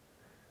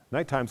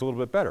 Nighttime's a little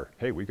bit better.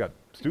 Hey, we've got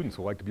students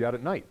who like to be out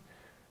at night.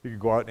 You could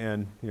go out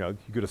and, you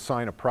could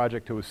assign a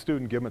project to a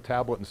student, give them a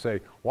tablet and say,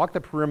 walk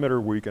the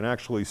perimeter where you can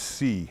actually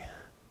see.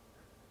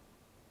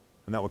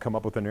 And that will come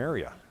up with an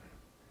area.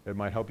 It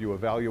might help you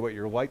evaluate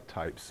your light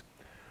types.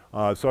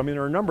 So, I mean,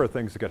 there are a number of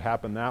things that could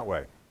happen that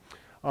way.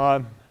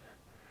 There's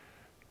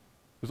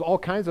all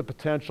kinds of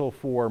potential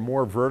for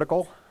more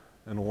vertical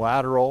and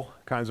lateral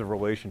kinds of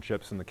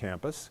relationships in the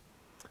campus.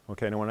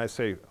 Okay, now when I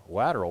say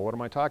lateral, what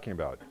am I talking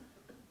about?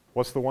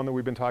 What's the one that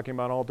we've been talking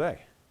about all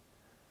day?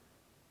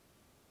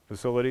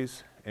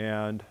 Facilities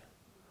and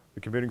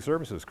the computing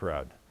services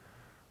crowd.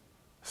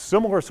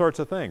 Similar sorts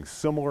of things,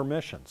 similar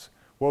missions.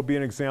 What would be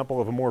an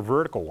example of a more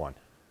vertical one?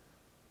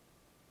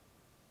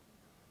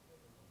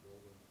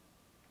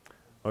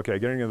 Okay,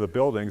 getting into the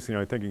buildings,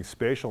 thinking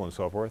spatial and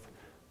so forth.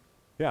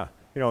 Yeah,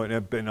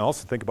 and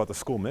also think about the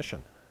school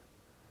mission.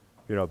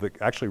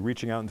 Actually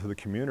reaching out into the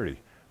community.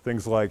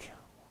 Things like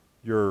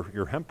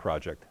your hemp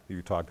project that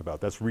you talked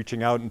about. That's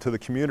reaching out into the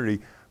community,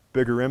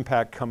 bigger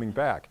impact coming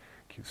back.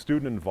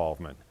 Student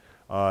involvement.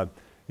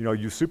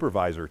 You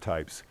supervisor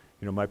types,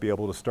 might be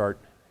able to start,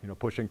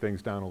 pushing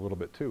things down a little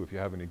bit too if you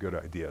have any good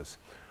ideas.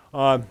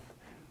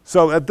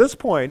 So at this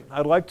point,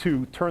 I'd like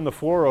to turn the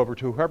floor over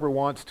to whoever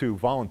wants to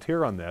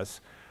volunteer on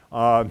this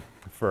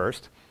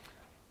first.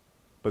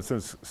 But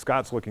since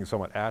Scott's looking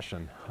somewhat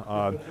ashen,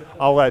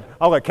 I'll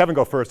let Kevin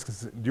go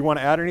first. Do you want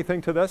to add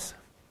anything to this?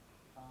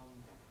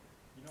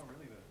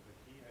 Really the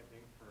key, I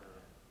think,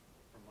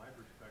 from my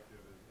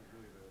perspective, is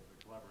really the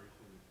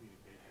collaboration and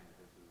communication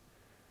that this is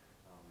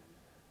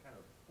kind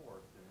of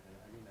forced, and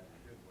I mean that in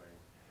a good way.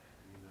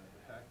 I mean,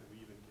 the fact that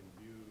we even can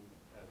do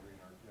tethering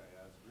our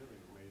GIS really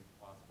was made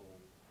possible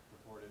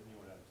before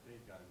anyone out of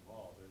state got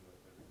involved. There's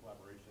a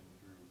collaboration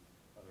through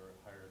other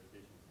higher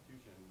education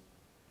institutions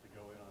to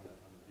go in on the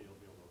deal to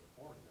be able to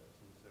afford this.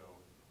 And so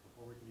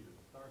before we could even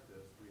start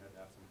this, we had to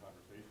have some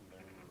conversations.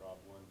 I remember Rob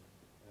won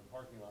in the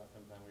parking lot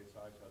sometime. We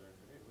saw each other and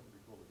said, hey, wouldn't it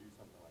be cool to do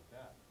something like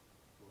that?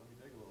 So let me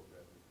dig a little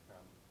bit, and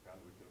found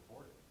that we could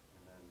afford it.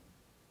 And then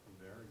from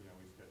there,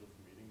 we scheduled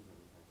some meetings, and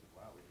I said,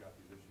 wow, we've got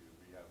these issues.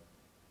 We have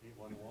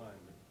 811,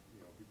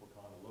 people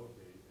calling to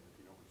locate, and if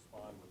you don't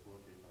respond with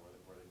location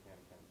where they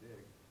can't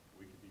dig,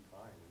 we could be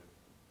fined. And if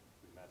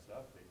we mess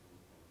up, they can,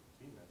 and we've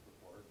seen this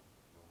before,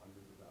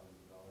 hundreds of thousands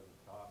of dollars of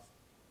cost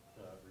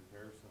to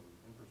repair some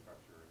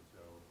infrastructure. And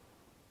so,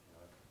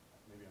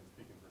 maybe I'm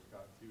speaking for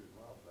Scott too as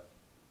well, but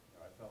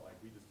I felt like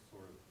we just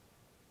sort of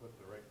put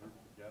the right group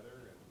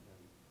together, and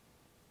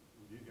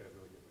these guys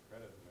really get the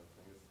credit in those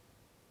things.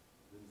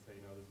 Didn't say,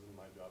 this isn't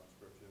my job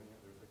description.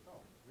 They were like, oh,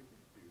 we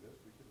could do this.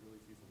 We could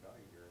really see some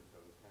value here. And so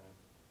it's kind of,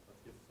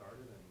 let's get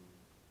started, and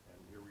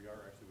here we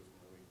are actually with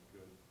some really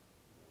good,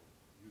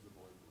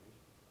 usable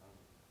information.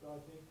 So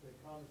I think the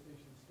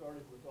conversation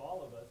started with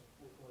all of us.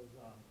 It was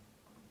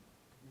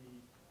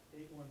the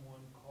 811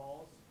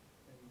 calls,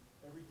 and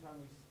every time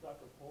we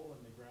stuck a pole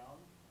in the ground,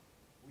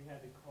 we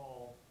had to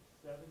call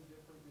 7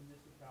 different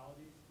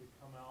municipalities to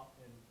come out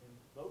and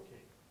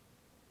locate.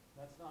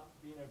 That's not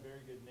being a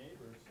very good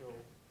neighbor, so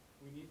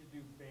we need to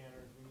do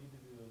banners, we need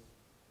to do those,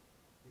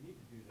 we need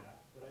to do that.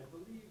 But I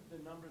believe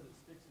the number that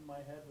sticks in my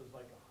head was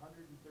like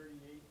 138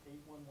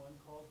 811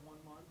 calls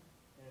one month,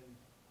 and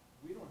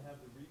we don't have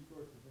the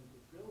resources and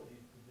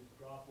facilities to just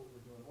drop what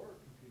we're doing, or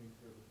computing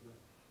services,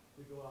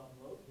 to go out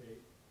and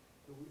locate.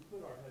 So we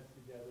put our heads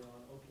together on,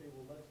 okay,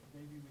 well,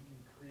 maybe we can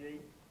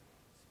create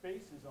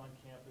spaces on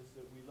campus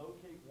that we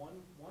locate one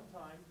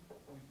time,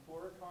 we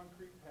pour a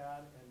concrete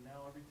pad, and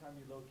now every time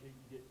you locate,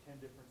 you get 10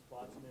 different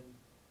spots. And then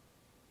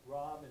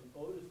Rob and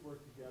Otis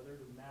work together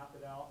to map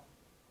it out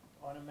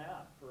on a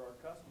map for our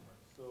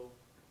customers. So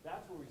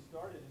that's where we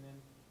started, and then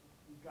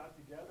we got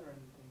together and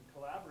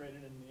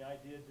collaborated, and the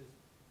idea just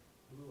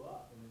blew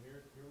up. And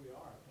here we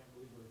are. I can't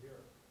believe we're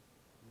here.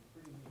 It's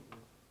pretty neat.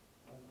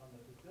 On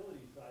the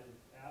facility side,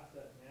 it's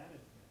asset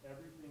management.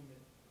 Everything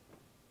that,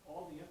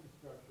 all the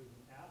infrastructure is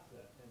an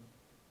asset. And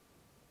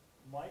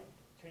Mike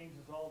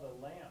changes all the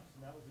lamps,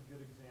 and that was a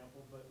good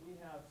example. But we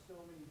have so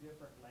many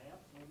different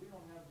lamps, and we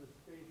don't have the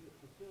space at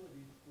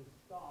facilities to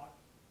stock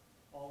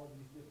all of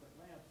these different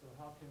lamps. So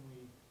how can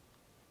we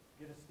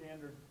get a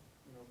standard,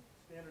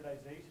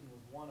 standardization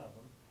was one of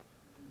them.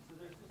 So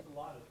there's just a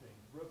lot of things.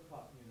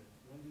 Rooftop units,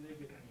 when do they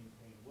get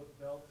maintained? What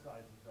belt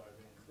sizes are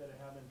they? Instead of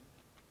having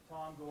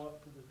Tom go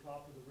up to the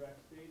top of the rec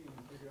stadium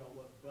and figure out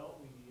what belt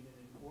we need and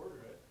then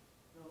order it,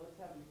 let's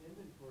have an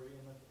inventory,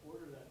 and let's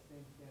order that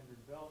same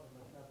standard belt, and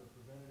let's have a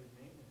preventative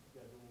maintenance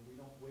schedule where we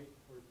don't wait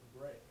for it to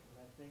break.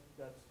 And I think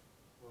that's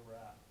where we're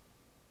at.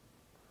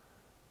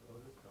 From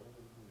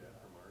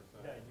our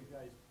side. Yeah, you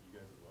guys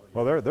as well.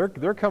 Well,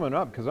 they're coming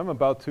up, because I'm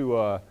about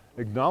to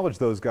acknowledge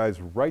those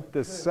guys right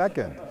this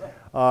second.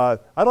 I'd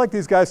like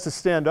these guys to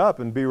stand up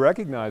and be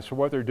recognized for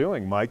what they're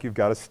doing. Mike, you've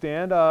got to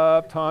stand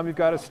up. Tom, you've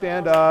got to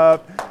stand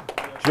up.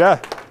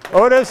 Jeff,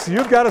 Otis,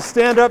 you've got to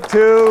stand up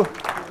too.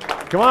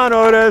 Come on,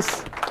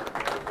 Otis.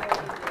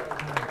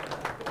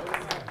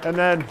 And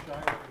then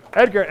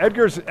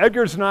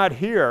Edgar's not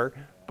here,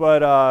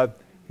 but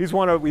he's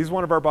one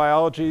of our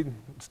biology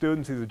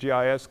students. He's a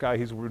GIS guy.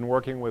 He's been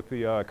working with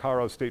the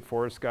Colorado State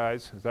Forest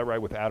guys. Is that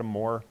right? With Adam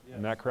Moore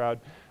and that crowd,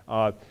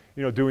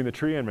 doing the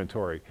tree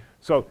inventory.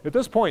 So at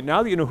this point,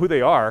 now that you know who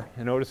they are,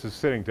 and Otis is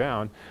sitting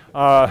down,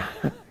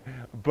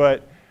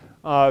 but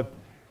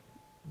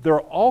there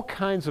are all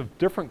kinds of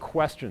different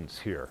questions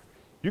here.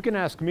 You can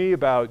ask me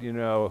about,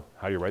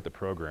 how you write the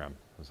program.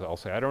 So I'll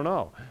say, I don't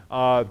know.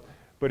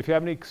 But if you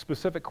have any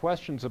specific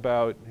questions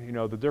about,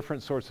 the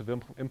different sorts of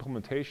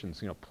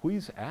implementations,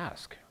 please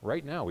ask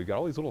right now. We've got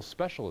all these little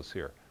specialists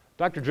here.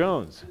 Dr.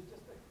 Jones. Just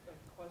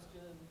a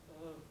question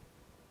of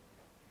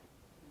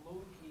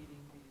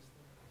locating these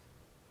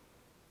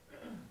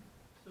things.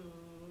 So,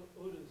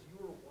 Otis, you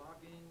were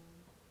walking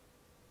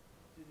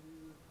to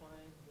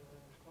find the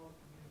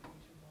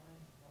telecommunication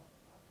lines,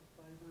 optic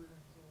fiber,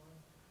 and so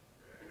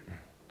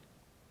on.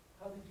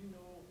 How did you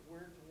know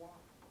where to walk?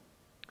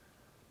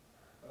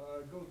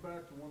 It goes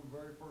back to one of the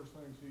very first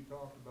things he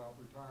talked about,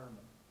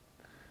 retirement.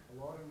 A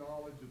lot of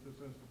knowledge at this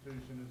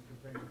institution is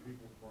contained in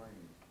people's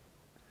brains,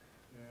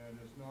 and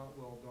it's not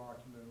well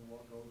documented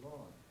what goes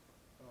on.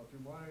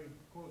 Through my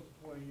close to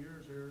 20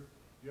 years here,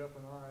 Jeff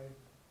and I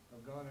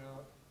have gone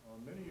out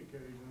on many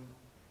occasions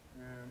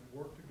and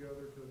worked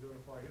together to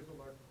identify his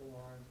electrical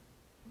lines,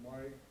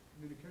 my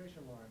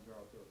communication lines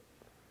out there.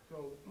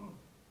 So,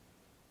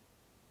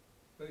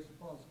 based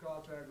upon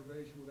Scott's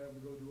aggravation with having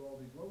to go do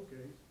all these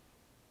locates,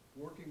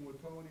 working with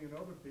Tony and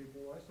other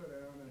people, I sat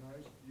down and I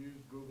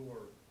used Google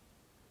Earth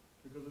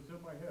because it's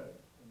in my head.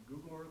 And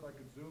Google Earth, I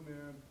could zoom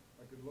in,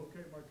 I could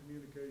locate my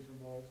communication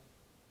vaults.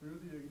 Through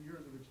the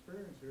years of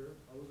experience here,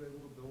 I was able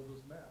to build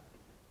this map.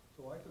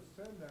 So I could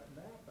send that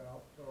map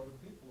out to other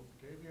people. It's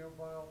a KVM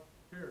file.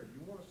 Here,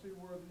 you want to see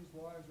where these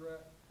lines are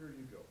at? Here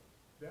you go.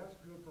 That's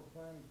good for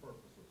planning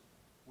purposes.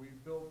 We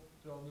built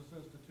on this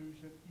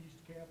institution East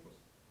Campus.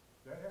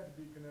 That had to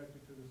be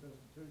connected to this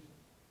institution.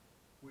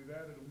 We've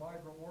added a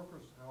migrant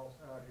workers house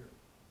out here.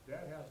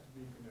 That has to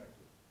be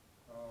connected.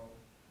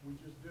 We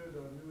just did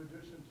a new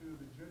addition to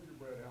the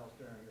gingerbread house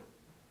down here.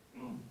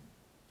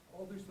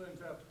 All these things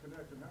have to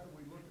connect, and how do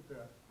we look at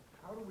that?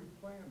 How do we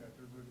plan that?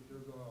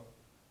 There's a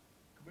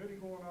committee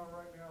going on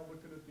right now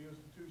looking at the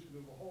institution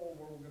as a whole,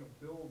 where we're going to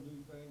build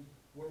new things,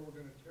 where we're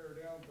going to tear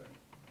down things.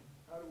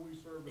 How do we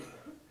service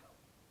that?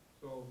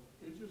 So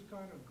it just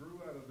kind of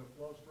grew out of the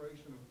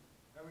frustration of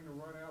having to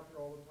run out there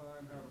all the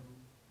time, how to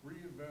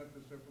reinvent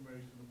this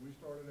information, and we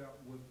started out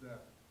with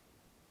that.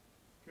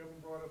 Kevin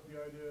brought up the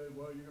idea,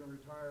 well, you're going to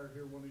retire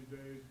here one of these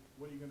days.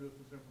 What are you going to do with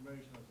this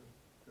information? I said,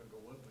 it's going to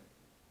go with me.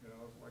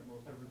 It's like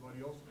most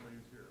everybody else that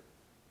leaves here.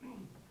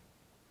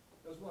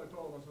 That's what I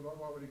told him. I said,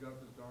 I've already got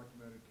this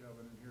documented,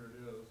 Kevin, and here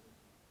it is.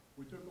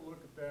 We took a look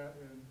at that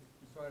and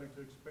decided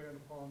to expand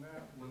upon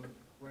that with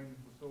bringing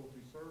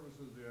facility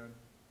services in,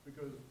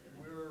 because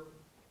we're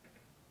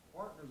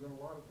partners in a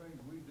lot of things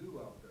we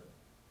do out there.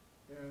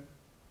 And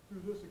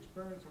through this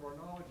experience of our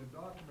knowledge and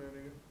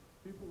documenting it,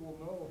 people will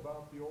know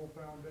about the old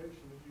foundation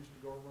that used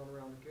to go and run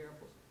around the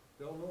campus.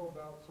 They'll know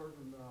about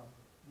certain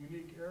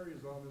unique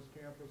areas on this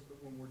campus that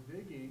when we're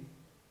digging,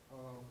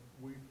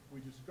 we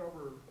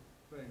discover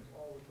things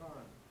all the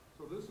time.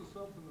 So this is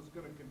something that's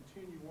going to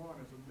continue on.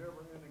 It's a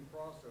never-ending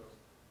process.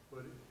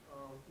 But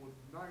with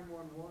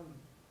 911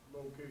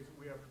 locates that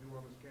we have to do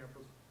on this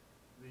campus,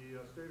 the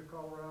state of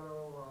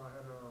Colorado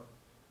had a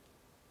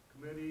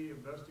committee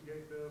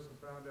investigate this and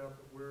found out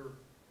that we're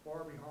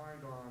far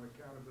behind on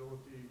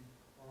accountability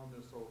on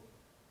this. So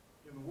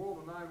in the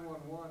world of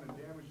 911 and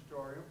damage to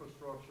our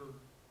infrastructure,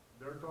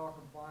 they're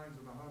talking fines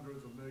in the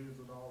hundreds of millions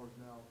of dollars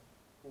now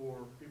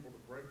for people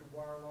to break the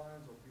wire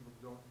lines or people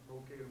who don't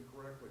locate them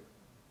correctly.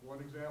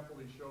 One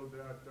example, he showed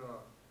that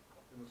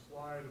in the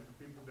slide of the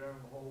people down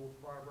in the hole with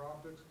fiber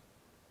optics.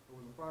 There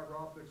was a fiber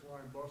optics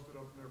line busted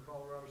up near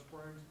Colorado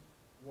Springs,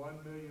 $1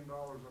 million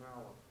an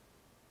hour.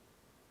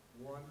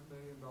 $1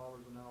 million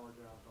an hour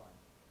downtime.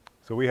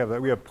 So we have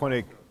that. We have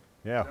plenty.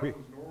 Yeah. That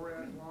was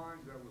NORAD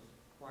lines. That was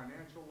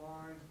financial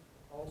lines.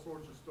 All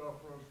sorts of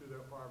stuff runs through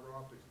that fiber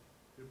optics.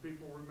 If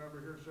people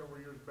remember here several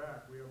years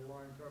back, we had a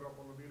line cut up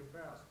on Levita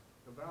Pass.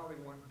 The valley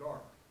went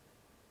dark.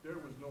 There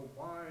was no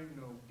buying,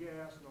 no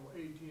gas, no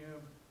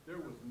ATMs.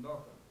 There was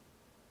nothing.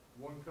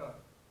 One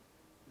cut.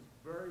 It's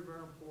very,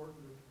 very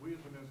important that we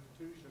as an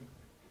institution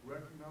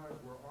recognize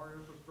where our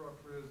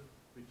infrastructure is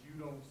that you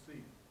don't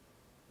see.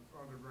 It's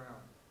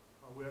underground.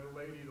 We had a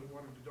lady that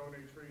wanted to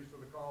donate trees to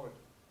the college.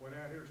 Went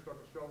out here, stuck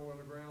a shovel in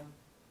the ground,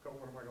 cut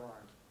one of my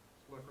lines.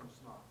 Slicker and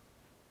snot.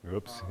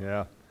 Oops,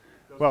 yeah.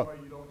 That's Well, why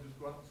you don't just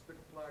go out and stick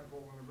a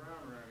flagpole in the ground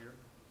around here.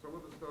 Some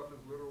of the stuff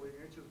is literally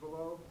inches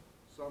below,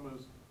 some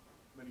is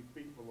many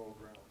feet below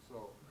ground.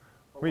 So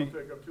I won't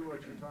take up too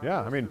much of your time.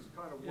 Yeah, This I mean, is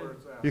kind of where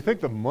it's at. you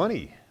think the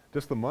money,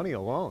 just the money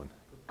alone,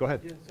 Go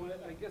ahead. Yeah, so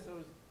I guess I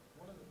was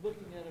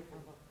looking at it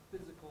from a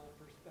physical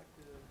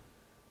perspective.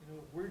 You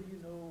know, where do you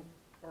know,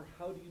 or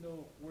how do you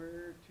know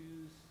where to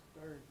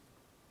start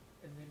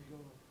and then go?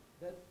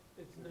 That,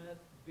 it's not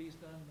based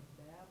on the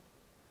map,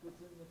 what's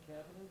in the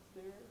cabinets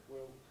there?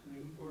 Well,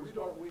 Or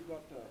we've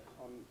got,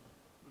 on,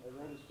 as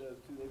Otis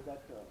says too, they've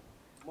got,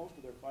 most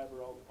of their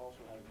fiber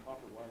also has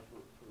copper wire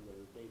for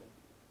their data.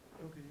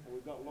 Okay. And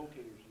we've got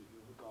locators that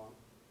you hook on.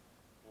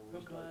 And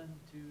we Hook start on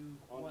to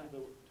what?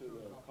 onto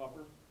the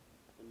copper,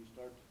 and you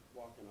start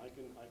walking. I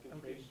can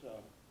Okay. trace,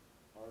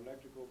 our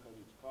electrical, cause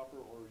it's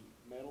copper or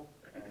metal.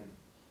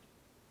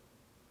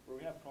 Where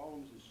we have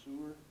problems is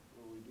sewer,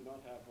 where we do not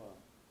have,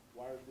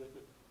 wires with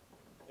it.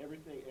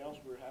 Everything else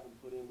we're having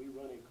put in, we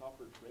run a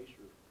copper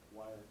tracer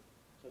wire,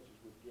 such as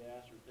with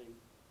gas or things,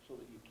 so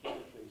that you can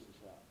trace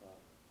this out.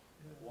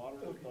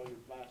 Water is all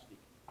your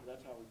plastic.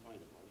 That's how we find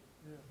it, Marty.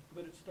 Yeah.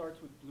 But it starts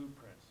with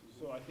blueprints.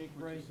 So I think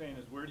what Right. you're saying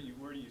is where do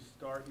you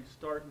start? You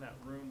start in that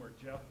room where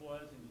Jeff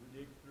was and you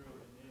dig through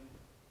and then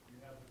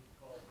you have what's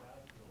called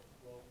as-built.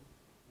 Well,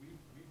 we've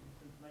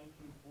since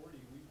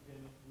 1940, we've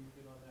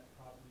been on that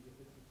property to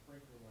fix a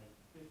sprinkler line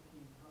 15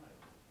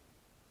 times.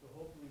 So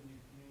hopefully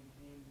we've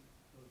maintained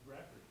those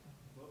records,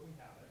 but we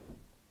haven't.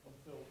 And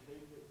so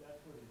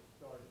that's where they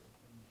started,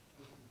 and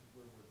this is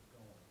where we're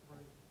going.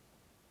 Right.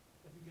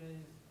 Have you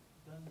guys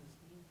done the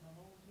steam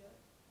tunnels yet?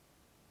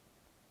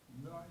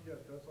 Not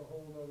yet, that's a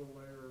whole other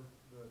layer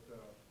that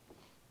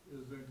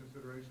is in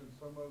consideration.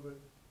 Some of it,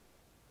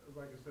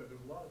 like I said,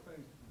 there's a lot of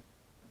things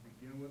to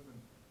begin with, and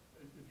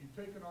if you've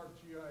taken our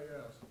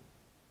GIS,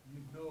 you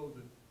know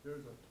that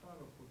there's a ton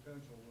of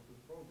potential with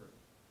this program.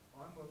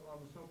 I'm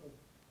a simple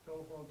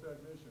telephone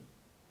technician.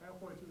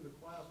 Halfway through the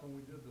class when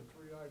we did the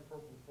three-eyed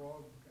purple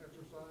frog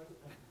exercise,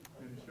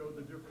 and it showed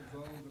the different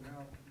zones and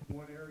how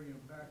one area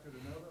impacted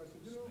another, I said,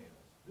 you know,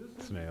 this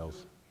is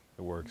Snails.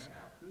 It works.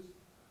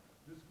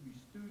 This could be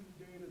student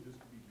data, this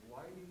could be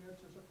lighting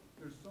exercise.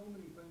 There's so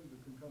many things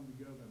that can come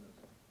together in this.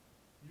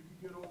 You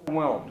could get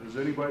overwhelmed, as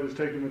anybody that's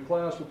taken the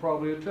class will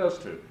probably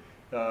attest to.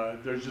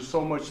 There's just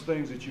so much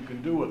things that you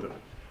can do with it.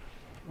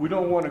 We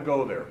don't want to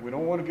go there. We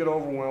don't want to get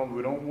overwhelmed.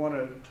 We don't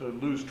want to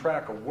lose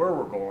track of where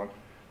we're going.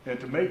 And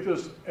to make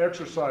this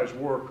exercise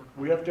work,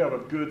 we have to have a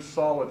good,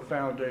 solid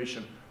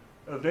foundation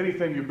of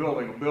anything you're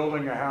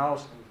building, a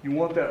house. You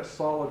want that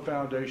solid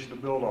foundation to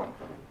build on.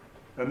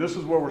 And this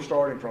is where we're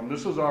starting from.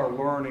 This is our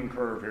learning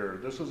curve here.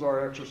 This is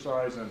our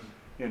exercise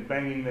in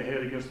banging the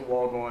head against the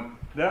wall going,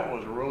 that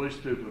was really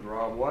stupid,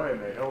 Rob. Why in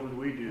the hell did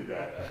we do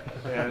that?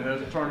 And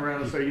then turn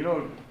around and say, you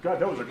know, God,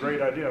 that was a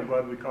great idea. I'm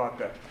glad we caught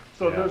that.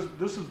 So Yeah.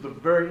 this is the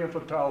very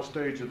infantile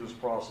stage of this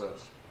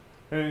process.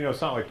 And you know,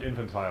 it's not like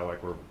infantile,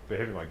 like we're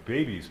behaving like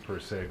babies per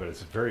se, but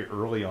it's very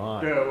early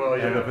on. Yeah, well,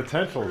 And the yeah.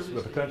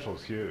 potential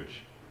is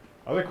huge.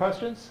 Other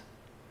questions?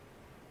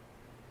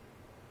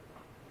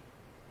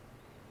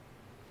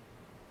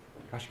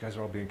 Gosh, you guys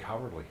are all being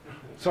cowardly.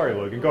 Sorry,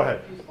 Logan, go ahead.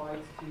 A few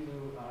slides to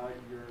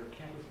your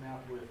campus map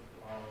with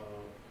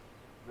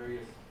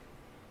various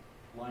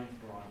lines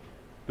drawn.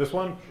 This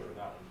one? Sure,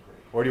 that one's great.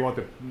 Or do you want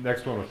the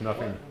next one with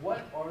nothing?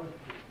 What are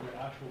the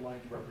actual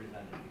lines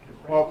represented?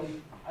 Because Well-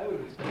 frankly, I would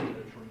have expected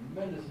a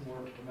tremendous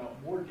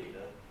amount more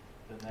data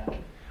than that.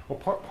 Well,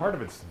 part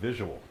of it's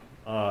visual.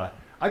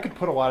 I could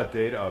put a lot of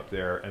data up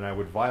there, and I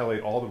would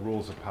violate all the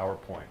rules of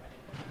PowerPoint.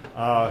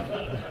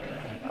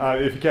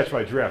 If you catch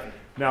my drift.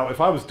 Now,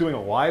 if I was doing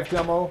a live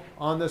demo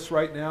on this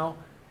right now,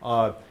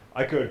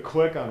 I could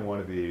click on one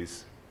of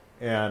these,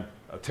 and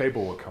a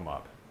table would come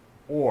up.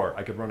 Or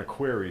I could run a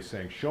query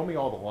saying, show me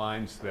all the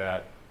lines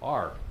that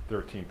are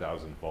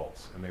 13,000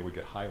 volts, and they would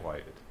get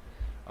highlighted.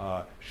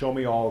 Show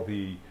me all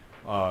the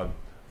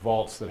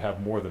vaults that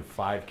have more than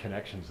 5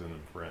 connections in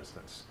them, for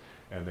instance,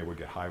 and they would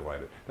get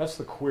highlighted. That's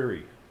the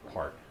query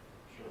part.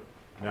 Sure.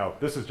 Now,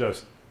 this is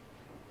just,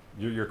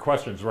 your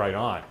question's right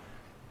on.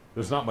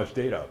 There's not much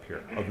data up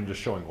here, other than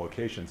just showing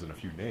locations and a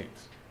few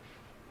names.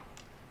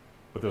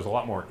 But there's a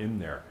lot more in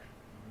there.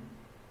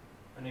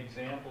 An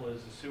example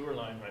is the sewer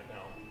line right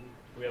now.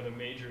 We have a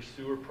major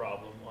sewer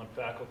problem on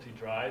Faculty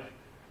Drive.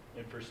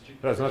 And for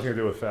That has nothing to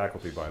do with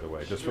faculty, by the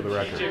way, just for the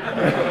record. strategic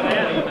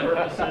planning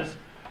purposes,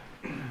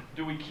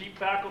 do we keep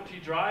Faculty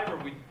Drive,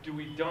 or do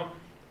we dump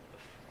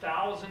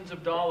thousands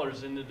of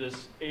dollars into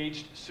this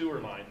aged sewer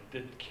line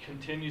that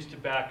continues to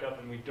back up,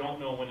 and we don't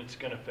know when it's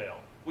going to fail?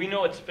 We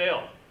know it's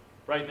failed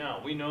right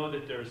now. We know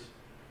that there's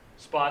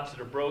spots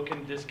that are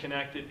broken,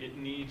 disconnected. It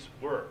needs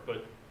work,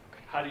 but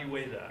how do you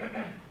weigh that?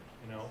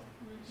 You know,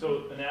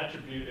 so an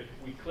attribute, if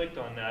we clicked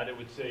on that, it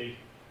would say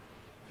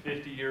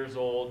 50 years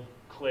old,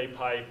 clay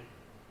pipe.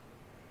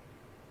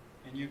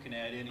 And you can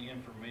add any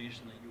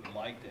information that you would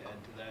like to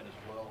add to that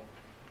as well.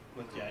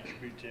 With the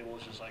attribute table,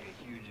 it's just like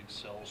a huge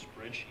Excel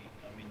spreadsheet.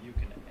 I mean, you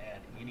can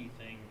add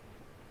anything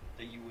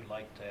that you would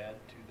like to add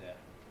to that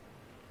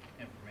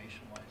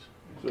information-wise.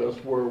 So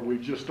that's where we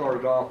just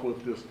started off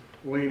with this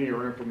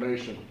linear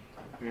information,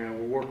 and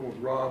we're working with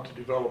Rob to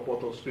develop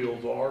what those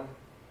fields are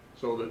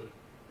so that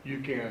you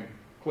can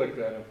click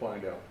that and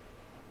find out.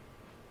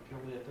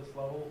 Purely at this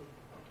level,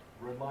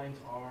 red lines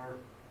are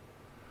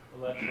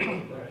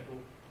Electrical.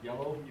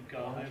 Yellow? You've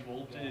got high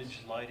voltage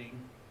lighting.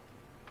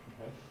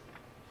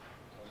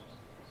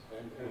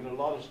 And a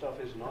lot of stuff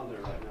isn't on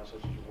there right now,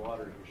 such as your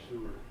water, your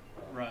sewer.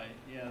 Right,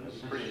 yeah, this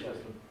is.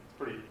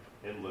 Pretty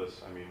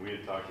endless. I mean, we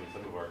had talked in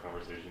some of our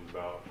conversations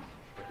about,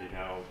 okay,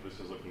 now this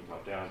is looking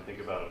top down.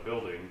 Think about a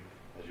building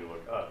as you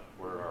look up.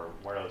 Where are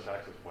wireless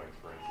access points,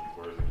 for instance?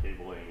 Where is the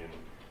cabling and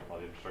all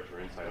the infrastructure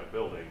inside a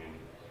building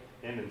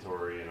and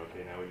inventory? And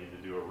okay, now we need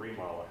to do a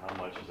remodel. How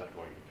much is that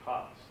going to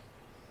cost?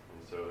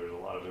 And so there's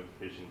a lot of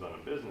implications on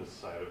a business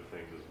side of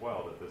things as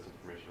well that this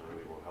information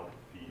really will help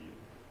feed.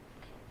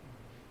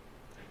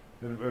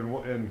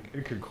 And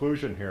in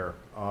conclusion here,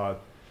 I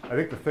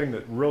think the thing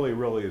that really,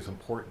 really is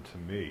important to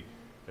me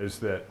is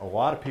that a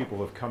lot of people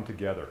have come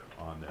together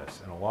on this,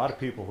 and a lot of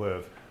people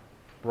have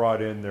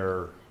brought in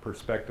their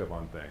perspective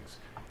on things.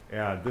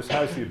 And this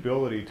has the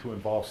ability to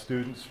involve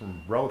students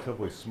from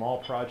relatively small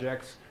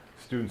projects,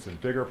 students in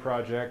bigger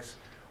projects,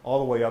 all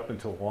the way up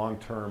into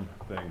long-term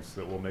things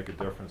that will make a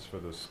difference for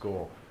the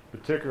school,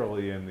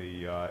 particularly in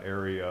the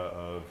area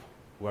of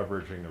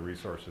leveraging the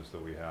resources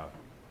that we have.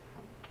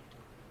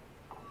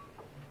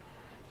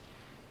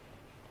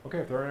 Okay,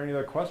 if there aren't any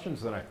other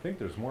questions, then I think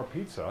there's more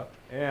pizza.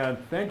 And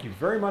thank you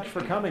very much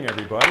for coming,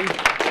 everybody.